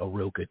actually a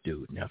real good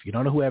dude. Now, if you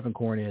don't know who Evan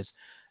Korn is,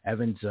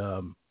 Evan's,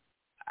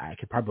 I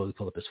could probably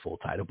pull up his full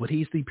title, but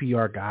he's the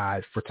PR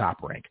guy for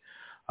Top Rank.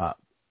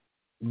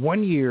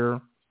 1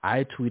 year,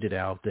 I tweeted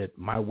out that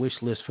my wish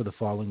list for the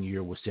following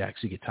year was to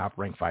actually get Top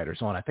Rank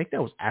fighters on. I think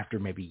that was after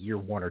maybe year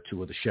 1 or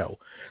 2 of the show.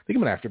 I think it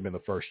might have been the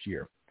first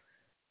year.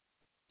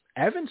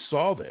 Evan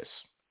saw this.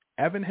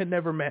 Evan had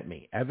never met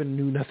me. Evan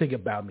knew nothing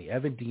about me.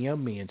 Evan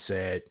DM'd me and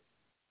said,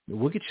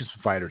 we'll get you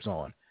some fighters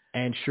on.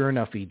 And sure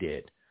enough, he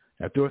did.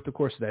 Now, throughout the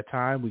course of that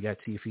time, we got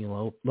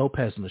Teofimo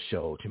Lopez on the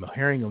show, Jamel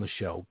Herring on the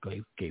show,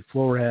 Gabe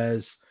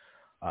Flores,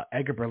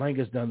 Edgar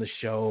Berlanga's done the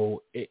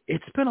show.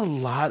 It's been a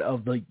lot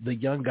of the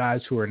young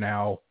guys who are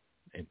now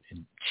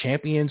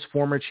champions,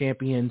 former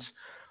champions,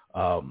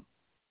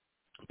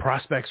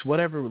 prospects,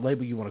 whatever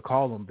label you want to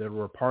call them, that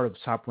were a part of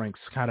Top Rank's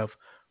kind of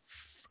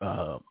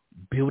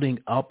building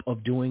up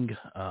of doing,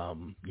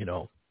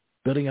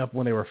 building up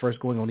when they were first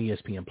going on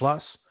ESPN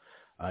Plus,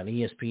 and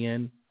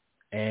ESPN,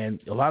 and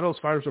a lot of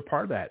those fighters were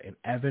part of that. And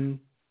Evan,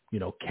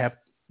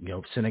 kept,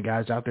 sending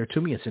guys out there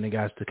to me and sending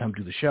guys to come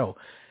do the show.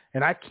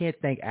 And I can't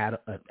thank Adam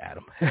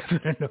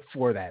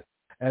for that.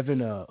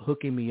 Evan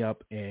hooking me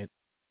up and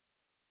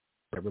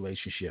that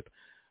relationship.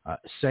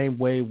 Same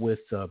way with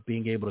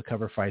being able to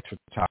cover fights for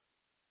the top.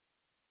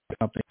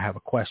 Something I have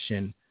a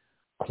question,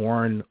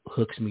 Corn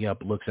hooks me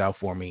up, looks out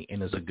for me,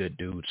 and is a good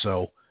dude.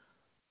 So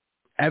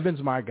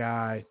Evan's my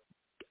guy.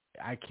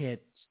 I can't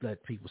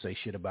let people say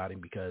shit about him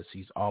because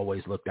he's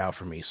always looked out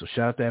for me. So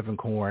shout out to Evan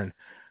Corn.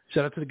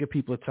 Shout out to the good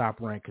people at Top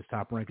Rank, because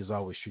Top Rank is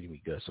always treating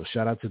me good. So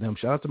shout out to them.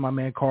 Shout out to my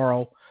man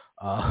Carl,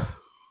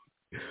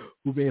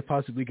 who may have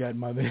possibly gotten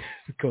my man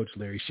Coach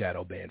Larry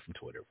shadow banned from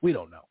Twitter. We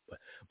don't know.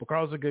 But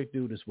Carl's a good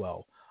dude as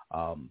well.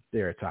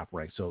 They're at Top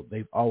Rank. So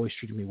they've always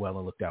treated me well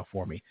and looked out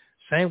for me.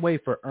 Same way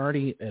for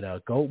Ernie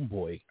at Golden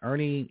Boy.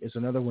 Ernie is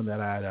another one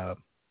that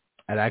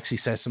I'd actually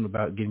said something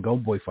about getting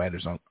Golden Boy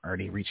fighters on.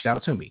 Ernie reached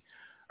out to me.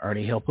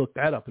 Ernie helped hook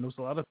that up. And there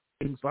was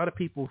a lot of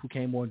people who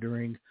came on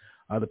during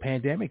the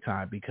pandemic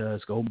time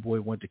because Golden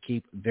Boy wanted to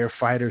keep their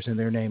fighters and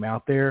their name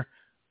out there.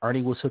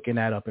 Ernie was hooking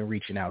that up and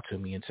reaching out to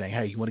me and saying,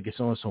 hey, you want to get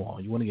so-and-so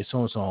on? You want to get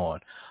so-and-so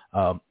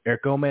on?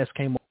 Eric Gomez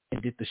came on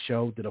and did the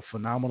show, did a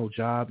phenomenal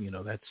job.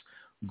 That's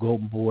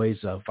Golden Boy's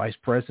vice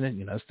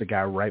president. That's the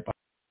guy right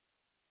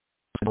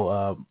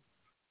behind.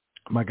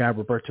 My guy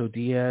Roberto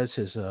Diaz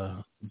has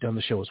done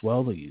the show as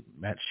well. The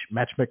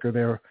matchmaker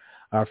there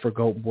for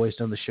Golden Boy's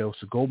done the show.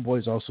 So Golden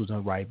Boy's also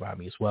done right by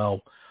me as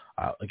well.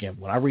 Again,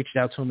 when I reached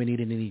out to them and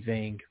needed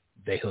anything,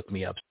 they hooked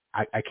me up.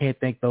 I can't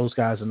thank those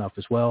guys enough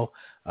as well.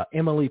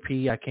 Emily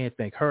P., I can't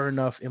thank her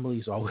enough.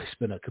 Emily's always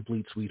been a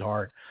complete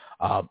sweetheart.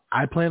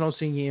 I plan on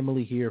seeing you,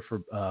 Emily, here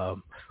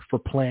for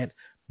Plant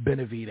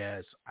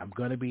Benavidez. I'm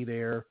going to be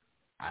there.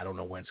 I don't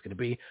know when it's going to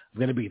be. I'm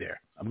going to be there.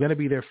 I'm going to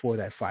be there for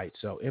that fight.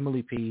 So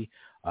Emily P.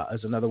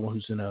 Is another one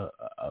who's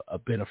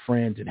been a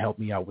friend and helped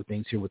me out with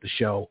things here with the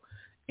show.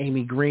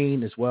 Amy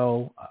Green as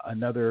well,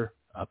 another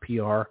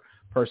PR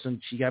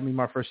person. She got me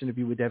my first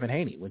interview with Devin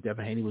Haney when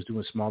Devin Haney was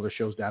doing smaller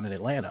shows down in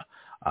Atlanta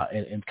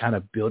and kind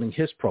of building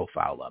his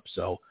profile up.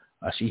 So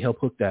she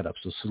helped hook that up.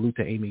 So salute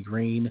to Amy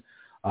Green.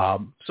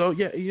 So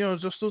yeah,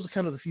 just those are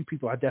kind of the few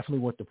people I definitely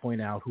want to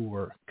point out who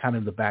were kind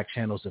of in the back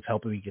channels of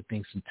helping me get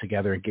things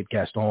together and get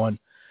guests on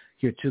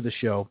here to the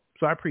show.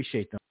 So I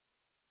appreciate them.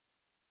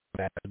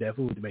 I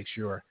definitely want to make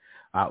sure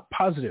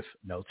positive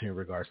notes in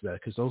regards to that,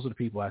 because those are the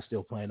people I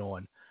still plan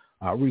on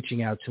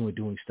reaching out to and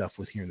doing stuff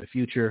with here in the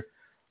future.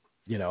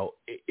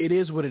 It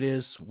is what it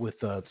is with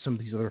some of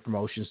these other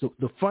promotions.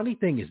 The funny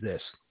thing is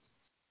this.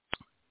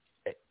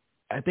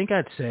 I think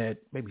I'd said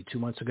maybe 2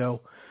 months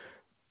ago,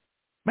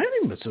 maybe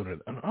even sooner.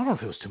 I don't know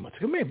if it was 2 months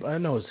ago. Maybe I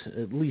know it's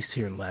at least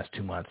here in the last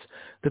 2 months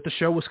that the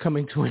show was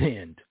coming to an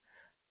end.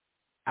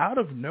 Out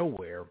of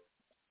nowhere,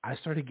 I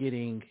started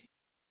getting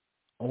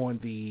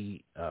on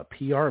the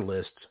PR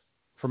list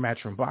for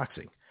Matchroom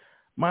Boxing.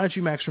 Mind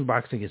you, Matchroom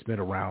Boxing has been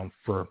around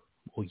for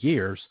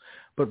years,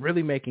 but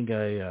really making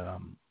a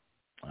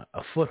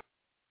foot,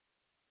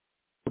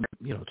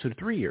 2 to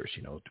 3 years,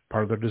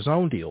 part of their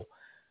DAZN deal.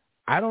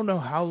 I don't know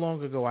how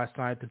long ago I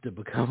signed up to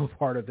become a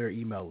part of their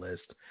email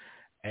list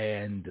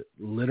and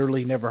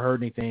literally never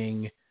heard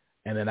anything.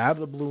 And then out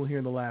of the blue here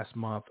in the last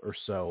month or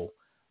so,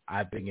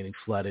 I've been getting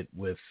flooded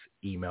with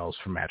emails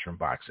from Matchroom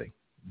Boxing.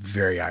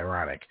 Very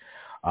ironic.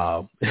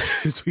 As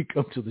we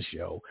come to the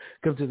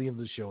end of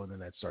the show, and then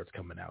that starts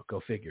coming out.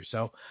 Go figure.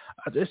 So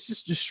it's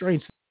just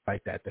strange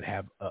like that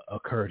have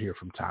occurred here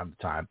from time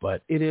to time.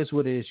 But it is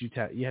what it is.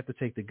 You have to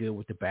take the good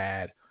with the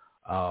bad.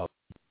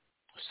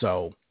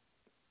 So,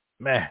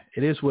 man,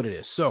 it is what it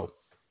is. So,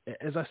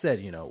 as I said,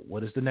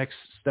 what is the next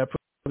step?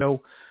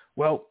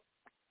 Well,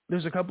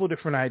 there's a couple of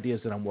different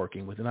ideas that I'm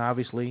working with, and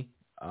obviously,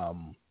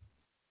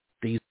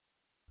 these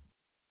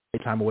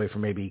time away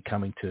from maybe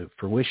coming to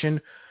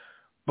fruition.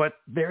 But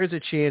there is a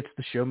chance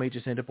the show may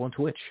just end up on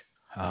Twitch.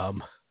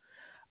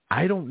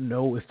 I don't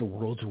know if the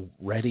world's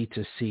ready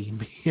to see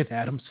me and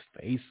Adam's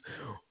face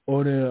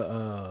on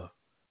a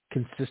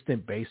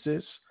consistent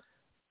basis,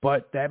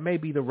 but that may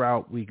be the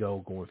route we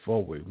go going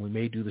forward. We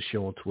may do the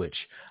show on Twitch.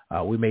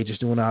 We may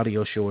just do an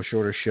audio show, a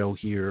shorter show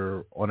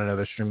here on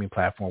another streaming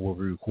platform where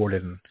we record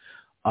it and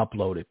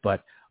upload it.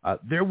 But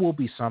there will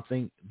be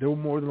something. There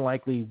more than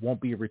likely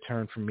won't be a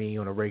return for me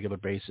on a regular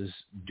basis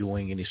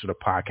doing any sort of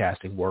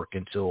podcasting work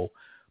until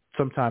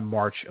sometime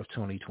March of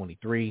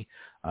 2023,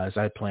 as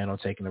I plan on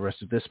taking the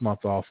rest of this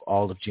month off,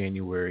 all of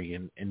January,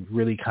 and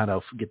really kind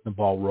of getting the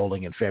ball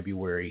rolling in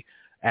February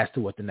as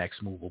to what the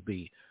next move will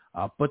be.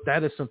 But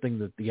that is something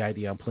that the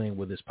idea I'm playing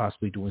with is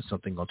possibly doing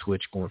something on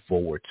Twitch going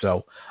forward.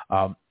 So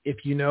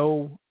if you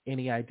know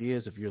any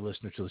ideas, if you're a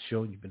listener to the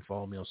show and you've been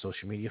following me on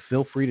social media,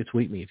 feel free to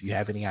tweet me if you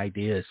have any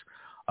ideas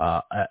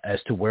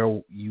as to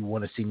where you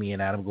want to see me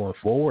and Adam going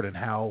forward and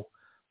how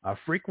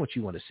frequent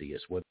you want to see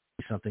us, whether it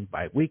be something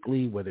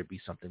bi-weekly, whether it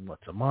be something once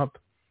a month.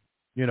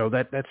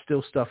 That's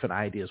still stuff and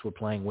ideas we're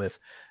playing with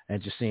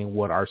and just seeing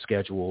what our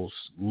schedules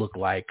look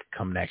like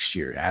come next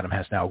year. Adam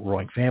has now a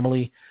growing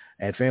family,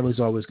 And family's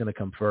always going to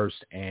come first,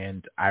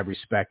 and I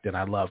respect and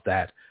I love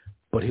that.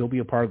 But he'll be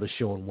a part of the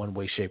show in one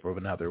way, shape, or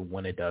another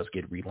when it does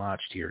get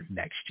relaunched here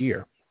next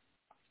year.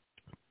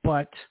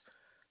 But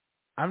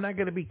I'm not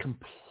going to be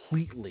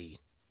completely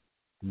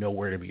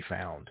nowhere to be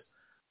found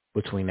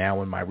between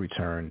now and my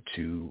return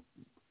to,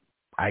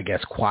 I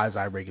guess,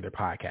 quasi-regular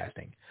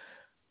podcasting.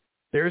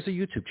 There is a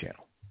YouTube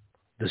channel.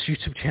 This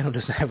YouTube channel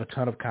doesn't have a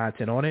ton of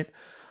content on it.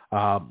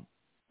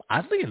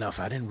 Oddly enough,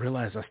 I didn't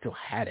realize I still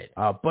had it.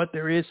 But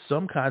there is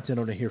some content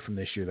on it here from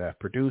this year that I've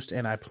produced,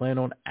 and I plan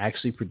on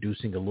actually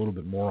producing a little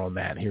bit more on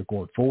that here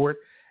going forward,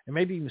 and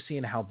maybe even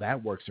seeing how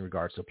that works in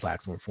regards to the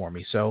platform for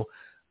me. So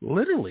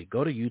literally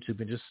go to YouTube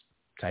and just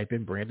type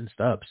in Brandon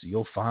Stubbs.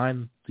 You'll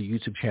find the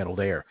YouTube channel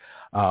there.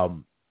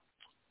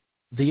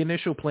 The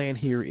initial plan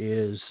here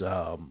is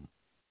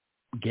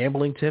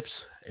gambling tips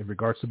in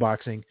regards to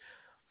boxing.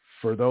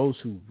 For those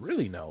who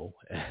really know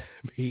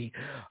me,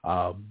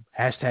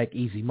 hashtag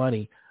easy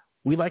money,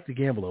 we like to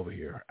gamble over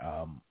here.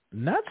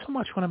 Not so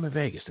much when I'm in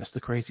Vegas. That's the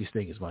craziest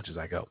thing as much as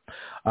I go.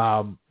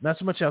 Not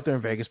so much out there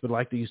in Vegas, but I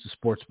like to use the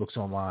sports books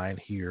online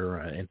here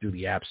and through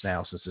the apps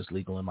now since it's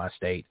legal in my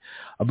state.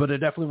 But I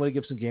definitely want to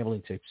give some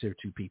gambling tips here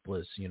to people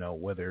as,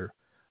 whether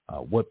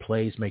what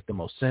plays make the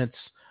most sense,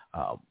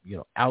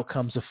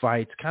 outcomes of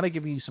fights, kind of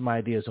giving you some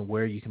ideas on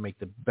where you can make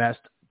the best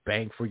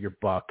bang for your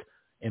buck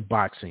in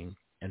boxing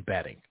and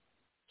betting.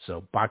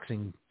 So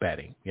boxing,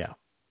 betting. Yeah,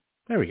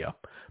 there we go.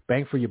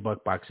 Bang for your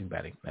buck, boxing,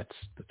 betting. That's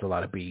a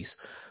lot of B's.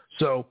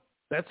 So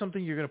that's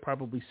something you're going to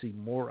probably see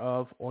more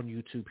of on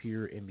YouTube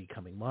here in the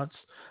coming months.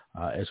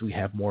 As we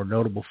have more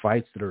notable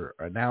fights that are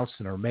announced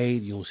and are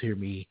made, you'll hear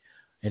me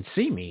and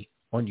see me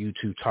on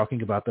YouTube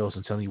talking about those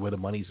and telling you where the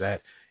money's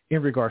at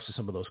in regards to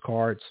some of those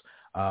cards.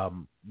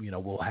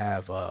 We'll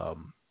have,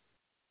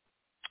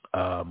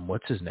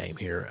 what's his name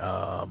here?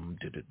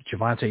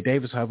 Gervonta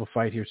Davis will have a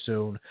fight here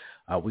soon.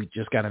 We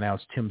just got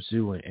announced Tim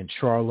Tszyu and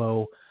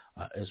Charlo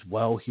as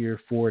well here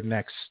for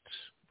next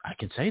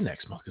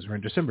month because we're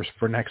in December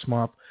for next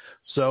month.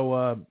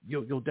 So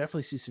you'll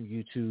definitely see some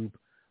YouTube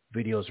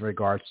videos in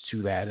regards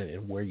to that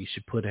and where you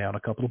should put down a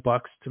couple of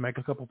bucks to make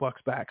a couple of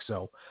bucks back.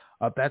 So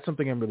that's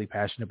something I'm really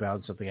passionate about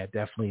and something I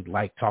definitely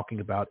like talking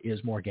about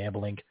is more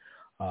gambling.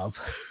 And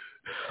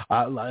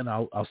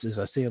I'll, as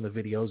I say in the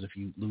videos, if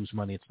you lose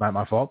money, it's not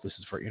my fault. This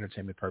is for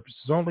entertainment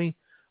purposes only,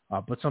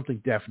 but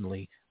something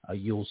definitely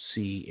you'll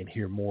see and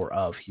hear more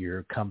of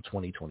here come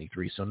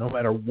 2023. So no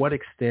matter what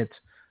extent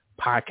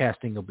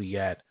podcasting will be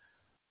at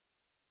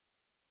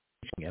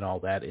and all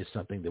that is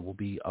something that will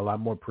be a lot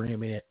more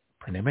preeminent,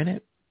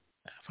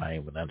 if I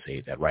ain't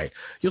enunciate that right.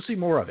 You'll see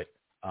more of it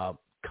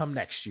come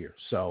next year.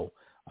 So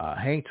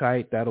hang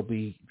tight. That'll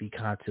be the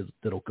content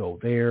that'll go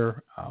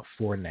there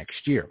for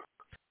next year.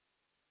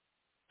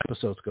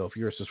 Episodes go. If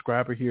you're a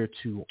subscriber here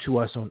to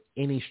us on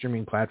any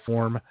streaming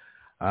platform,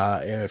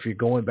 and if you're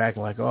going back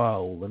and like,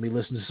 oh, let me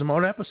listen to some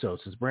more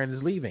episodes since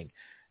Brandon's leaving,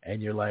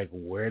 and you're like,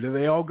 where do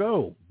they all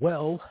go?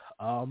 Well,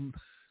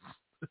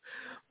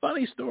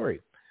 funny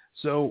story.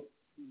 So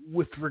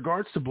with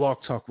regards to Blog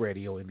Talk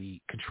Radio and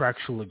the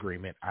contractual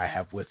agreement I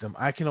have with them,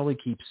 I can only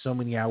keep so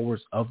many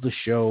hours of the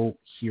show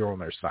here on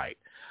their site.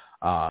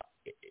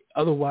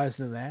 Otherwise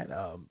than that,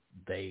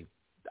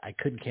 I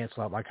couldn't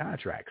cancel out my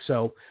contract.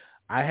 So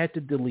I had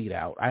to let me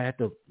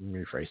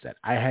rephrase that.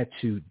 I had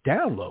to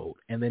download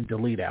and then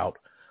delete out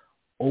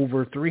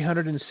over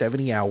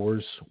 370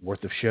 hours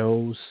worth of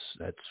shows.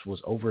 That was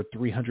over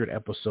 300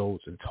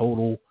 episodes in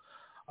total.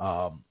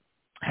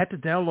 Had to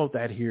download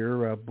that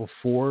here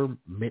before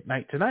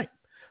midnight tonight.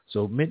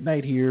 So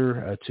midnight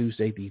here,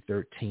 Tuesday, the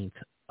 13th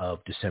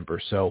of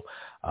December. So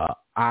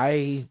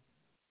I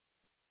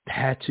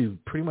had to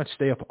pretty much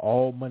stay up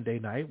all Monday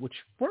night, which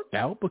worked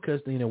out because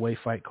the In a Way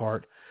fight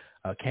card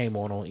came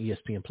on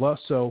ESPN Plus.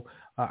 So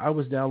I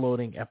was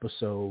downloading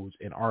episodes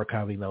and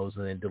archiving those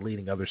and then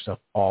deleting other stuff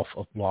off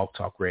of Blog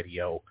Talk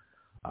Radio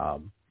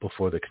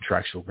before the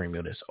contractual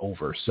agreement is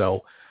over.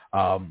 So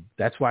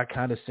that's why it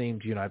kind of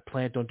seemed, I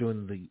planned on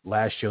doing the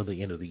last show at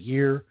the end of the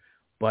year,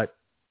 but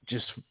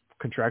just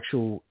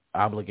contractual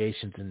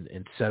obligations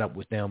and set up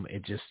with them,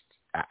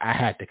 I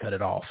had to cut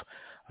it off.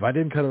 If I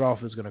didn't cut it off,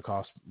 it was going to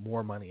cost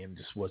more money and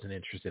just wasn't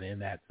interested in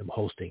that, them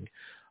hosting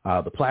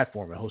the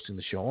platform and hosting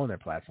the show on their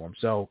platform.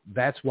 So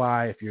that's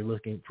why if you're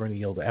looking for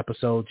any of the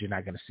episodes, you're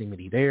not going to see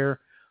many there.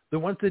 The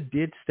ones that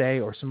did stay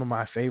are some of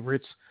my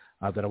favorites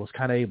that I was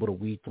kind of able to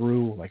weed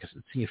through. Like I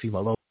said,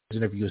 Teofimo Lopez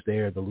interview is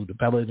there. The Lou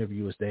DiBella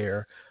interview is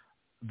there.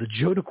 The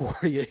Joe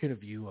DeGuardia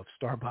interview of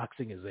Star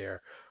Boxing is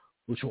there,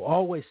 which will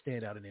always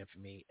stand out in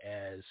infamy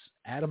as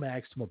Adam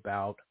asked him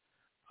about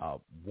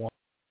one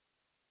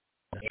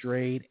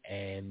trade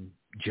and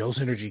Joe's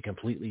energy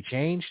completely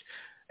changed.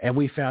 And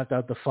we found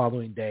out the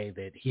following day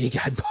that he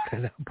got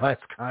bought out by his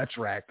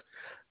contract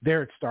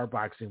there at Star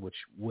Boxing, which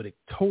would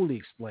totally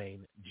explain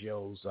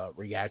Joe's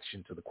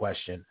reaction to the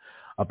question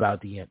about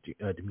the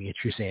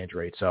Demetrius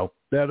Andrade. So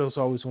that was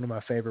always one of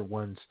my favorite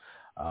ones.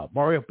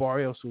 Mario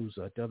Barrios, who's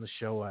done the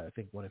show, I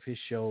think one of his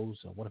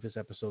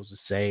episodes is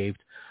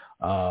saved.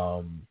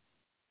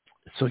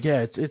 So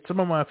yeah, it's some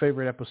of my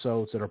favorite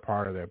episodes that are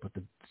part of there. But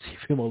the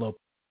female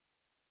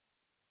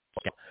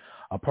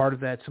a part of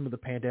that, some of the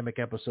pandemic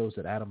episodes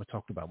that Adam had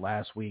talked about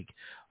last week,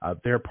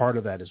 they're part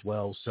of that as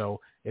well. So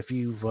if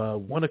you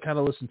want to kind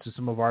of listen to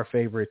some of our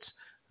favorites,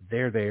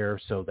 they're there.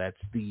 So that's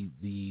the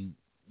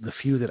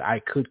few that I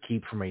could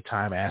keep from a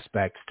time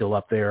aspect still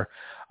up there.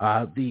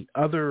 The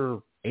other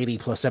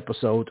 80-plus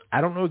episodes, I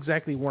don't know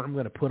exactly where I'm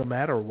going to put them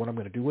at or what I'm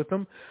going to do with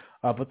them,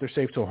 but they're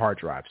saved to a hard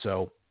drive.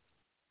 So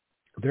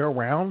they're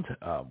around.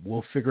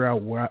 We'll figure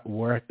out what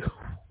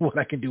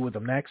I can do with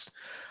them next.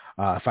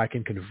 If I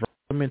can convert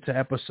them into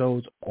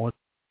episodes on,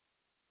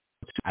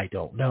 I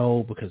don't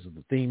know, because of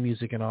the theme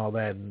music and all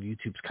that, and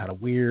YouTube's kind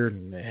of weird,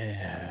 and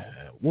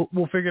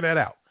we'll figure that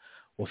out.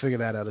 We'll figure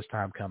that out as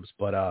time comes.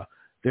 But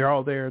they're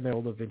all there, and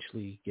they'll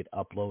eventually get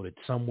uploaded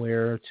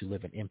somewhere to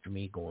live in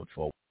infamy going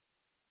forward.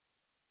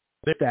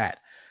 With that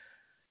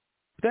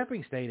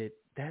being stated,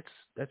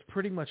 that's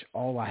pretty much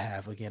all I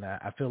have. Again,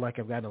 I feel like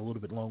I've gotten a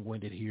little bit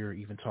long-winded here,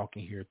 even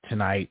talking here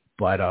tonight,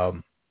 but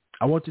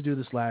I want to do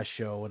this last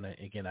show, and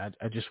again, I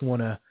just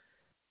want to,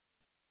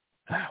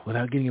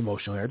 without getting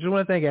emotional here, I just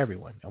want to thank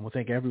everyone. I want to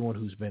thank everyone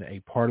who's been a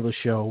part of the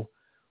show,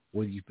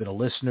 whether you've been a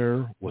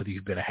listener, whether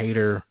you've been a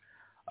hater.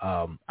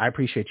 I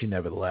appreciate you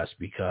nevertheless,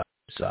 because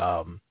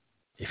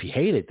if you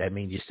hate it, that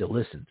means you still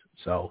listened.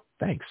 So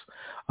thanks.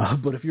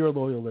 But if you're a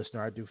loyal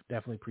listener, I do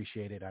definitely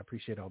appreciate it. I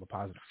appreciate all the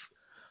positive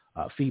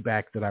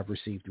feedback that I've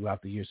received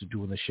throughout the years of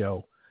doing the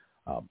show.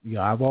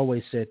 I've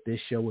always said this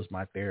show was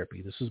my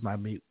therapy. This was my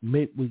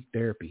midweek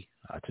therapy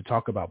to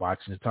talk about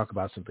boxing, to talk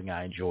about something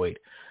I enjoyed.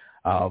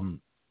 And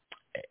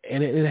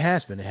it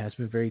has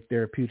been very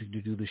therapeutic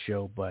to do the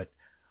show, but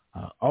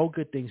all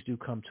good things do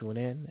come to an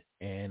end.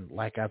 And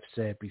like I've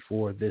said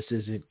before, this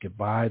isn't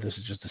goodbye. This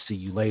is just a see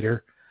you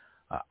later.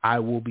 I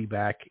will be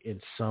back in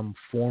some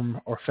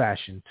form or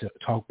fashion to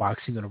talk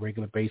boxing on a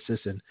regular basis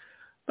and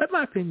let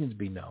my opinions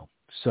be known.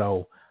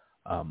 So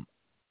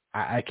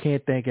I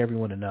can't thank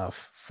everyone enough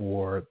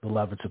for the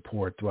love and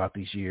support throughout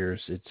these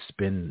years. It's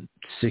been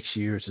 6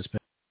 years. It's been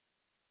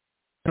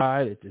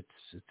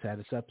it's had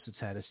its ups, it's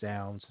had its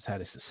downs, it's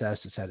had its success,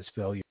 it's had its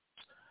failures.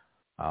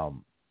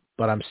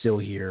 But I'm still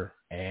here,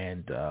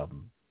 and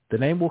the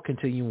name will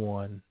continue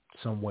on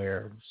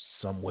somewhere,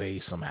 some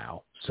way,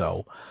 somehow.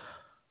 So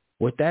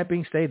with that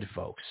being stated,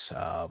 folks,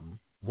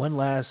 one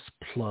last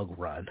plug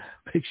run.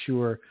 Make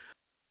sure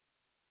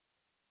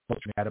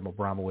Adam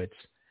Abramowitz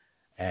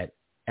at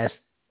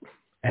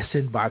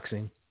SN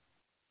Boxing.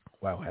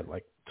 Wow, I had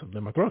like something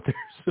in my throat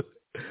there.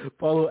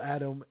 Follow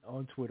Adam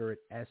on Twitter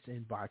at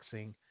SN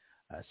Boxing,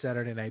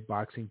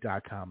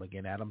 SaturdayNightBoxing.com.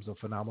 Again, Adam's a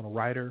phenomenal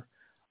writer.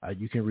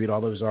 You can read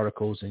all those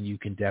articles, and you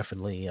can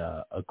definitely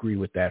agree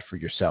with that for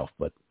yourself.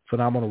 But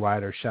phenomenal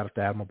writer. Shout out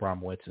to Adam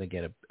Abramowitz. And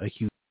again, a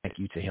huge thank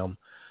you to him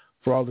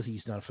for all that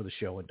he's done for the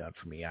show and done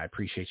for me. I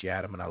appreciate you,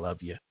 Adam, and I love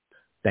you.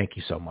 Thank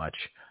you so much.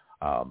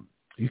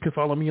 You can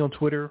follow me on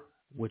Twitter,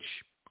 which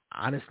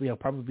honestly I'll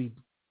probably be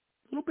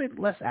a little bit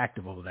less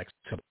active over the next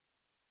couple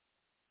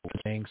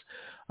of things.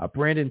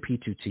 Brandon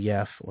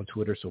P2TF on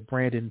Twitter. So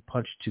Brandon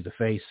Punch to the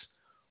Face,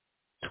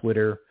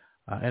 Twitter.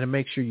 And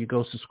make sure you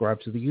go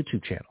subscribe to the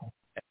YouTube channel.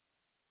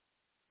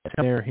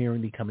 There here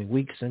in the coming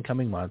weeks and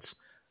coming months,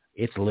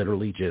 it's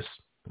literally just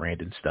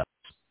Brandon Stubbs.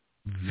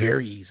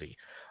 Very easy.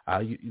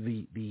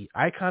 The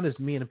icon is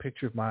me in a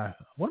picture of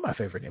one of my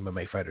favorite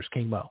MMA fighters,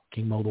 King Mo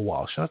the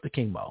Wall. Shout out to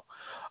King Mo.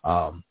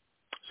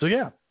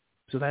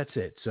 So that's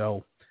it.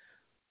 So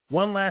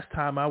one last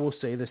time, I will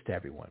say this to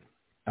everyone.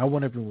 I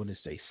want everyone to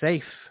stay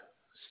safe,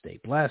 stay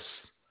blessed,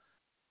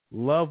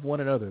 love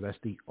one another. That's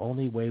the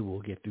only way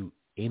we'll get through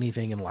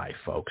anything in life,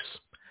 folks.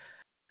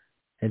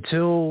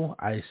 Until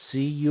I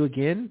see you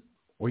again,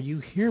 or you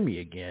hear me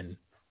again,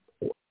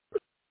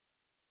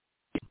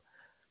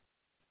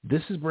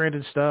 this is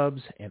Brandon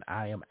Stubbs, and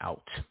I am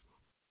out.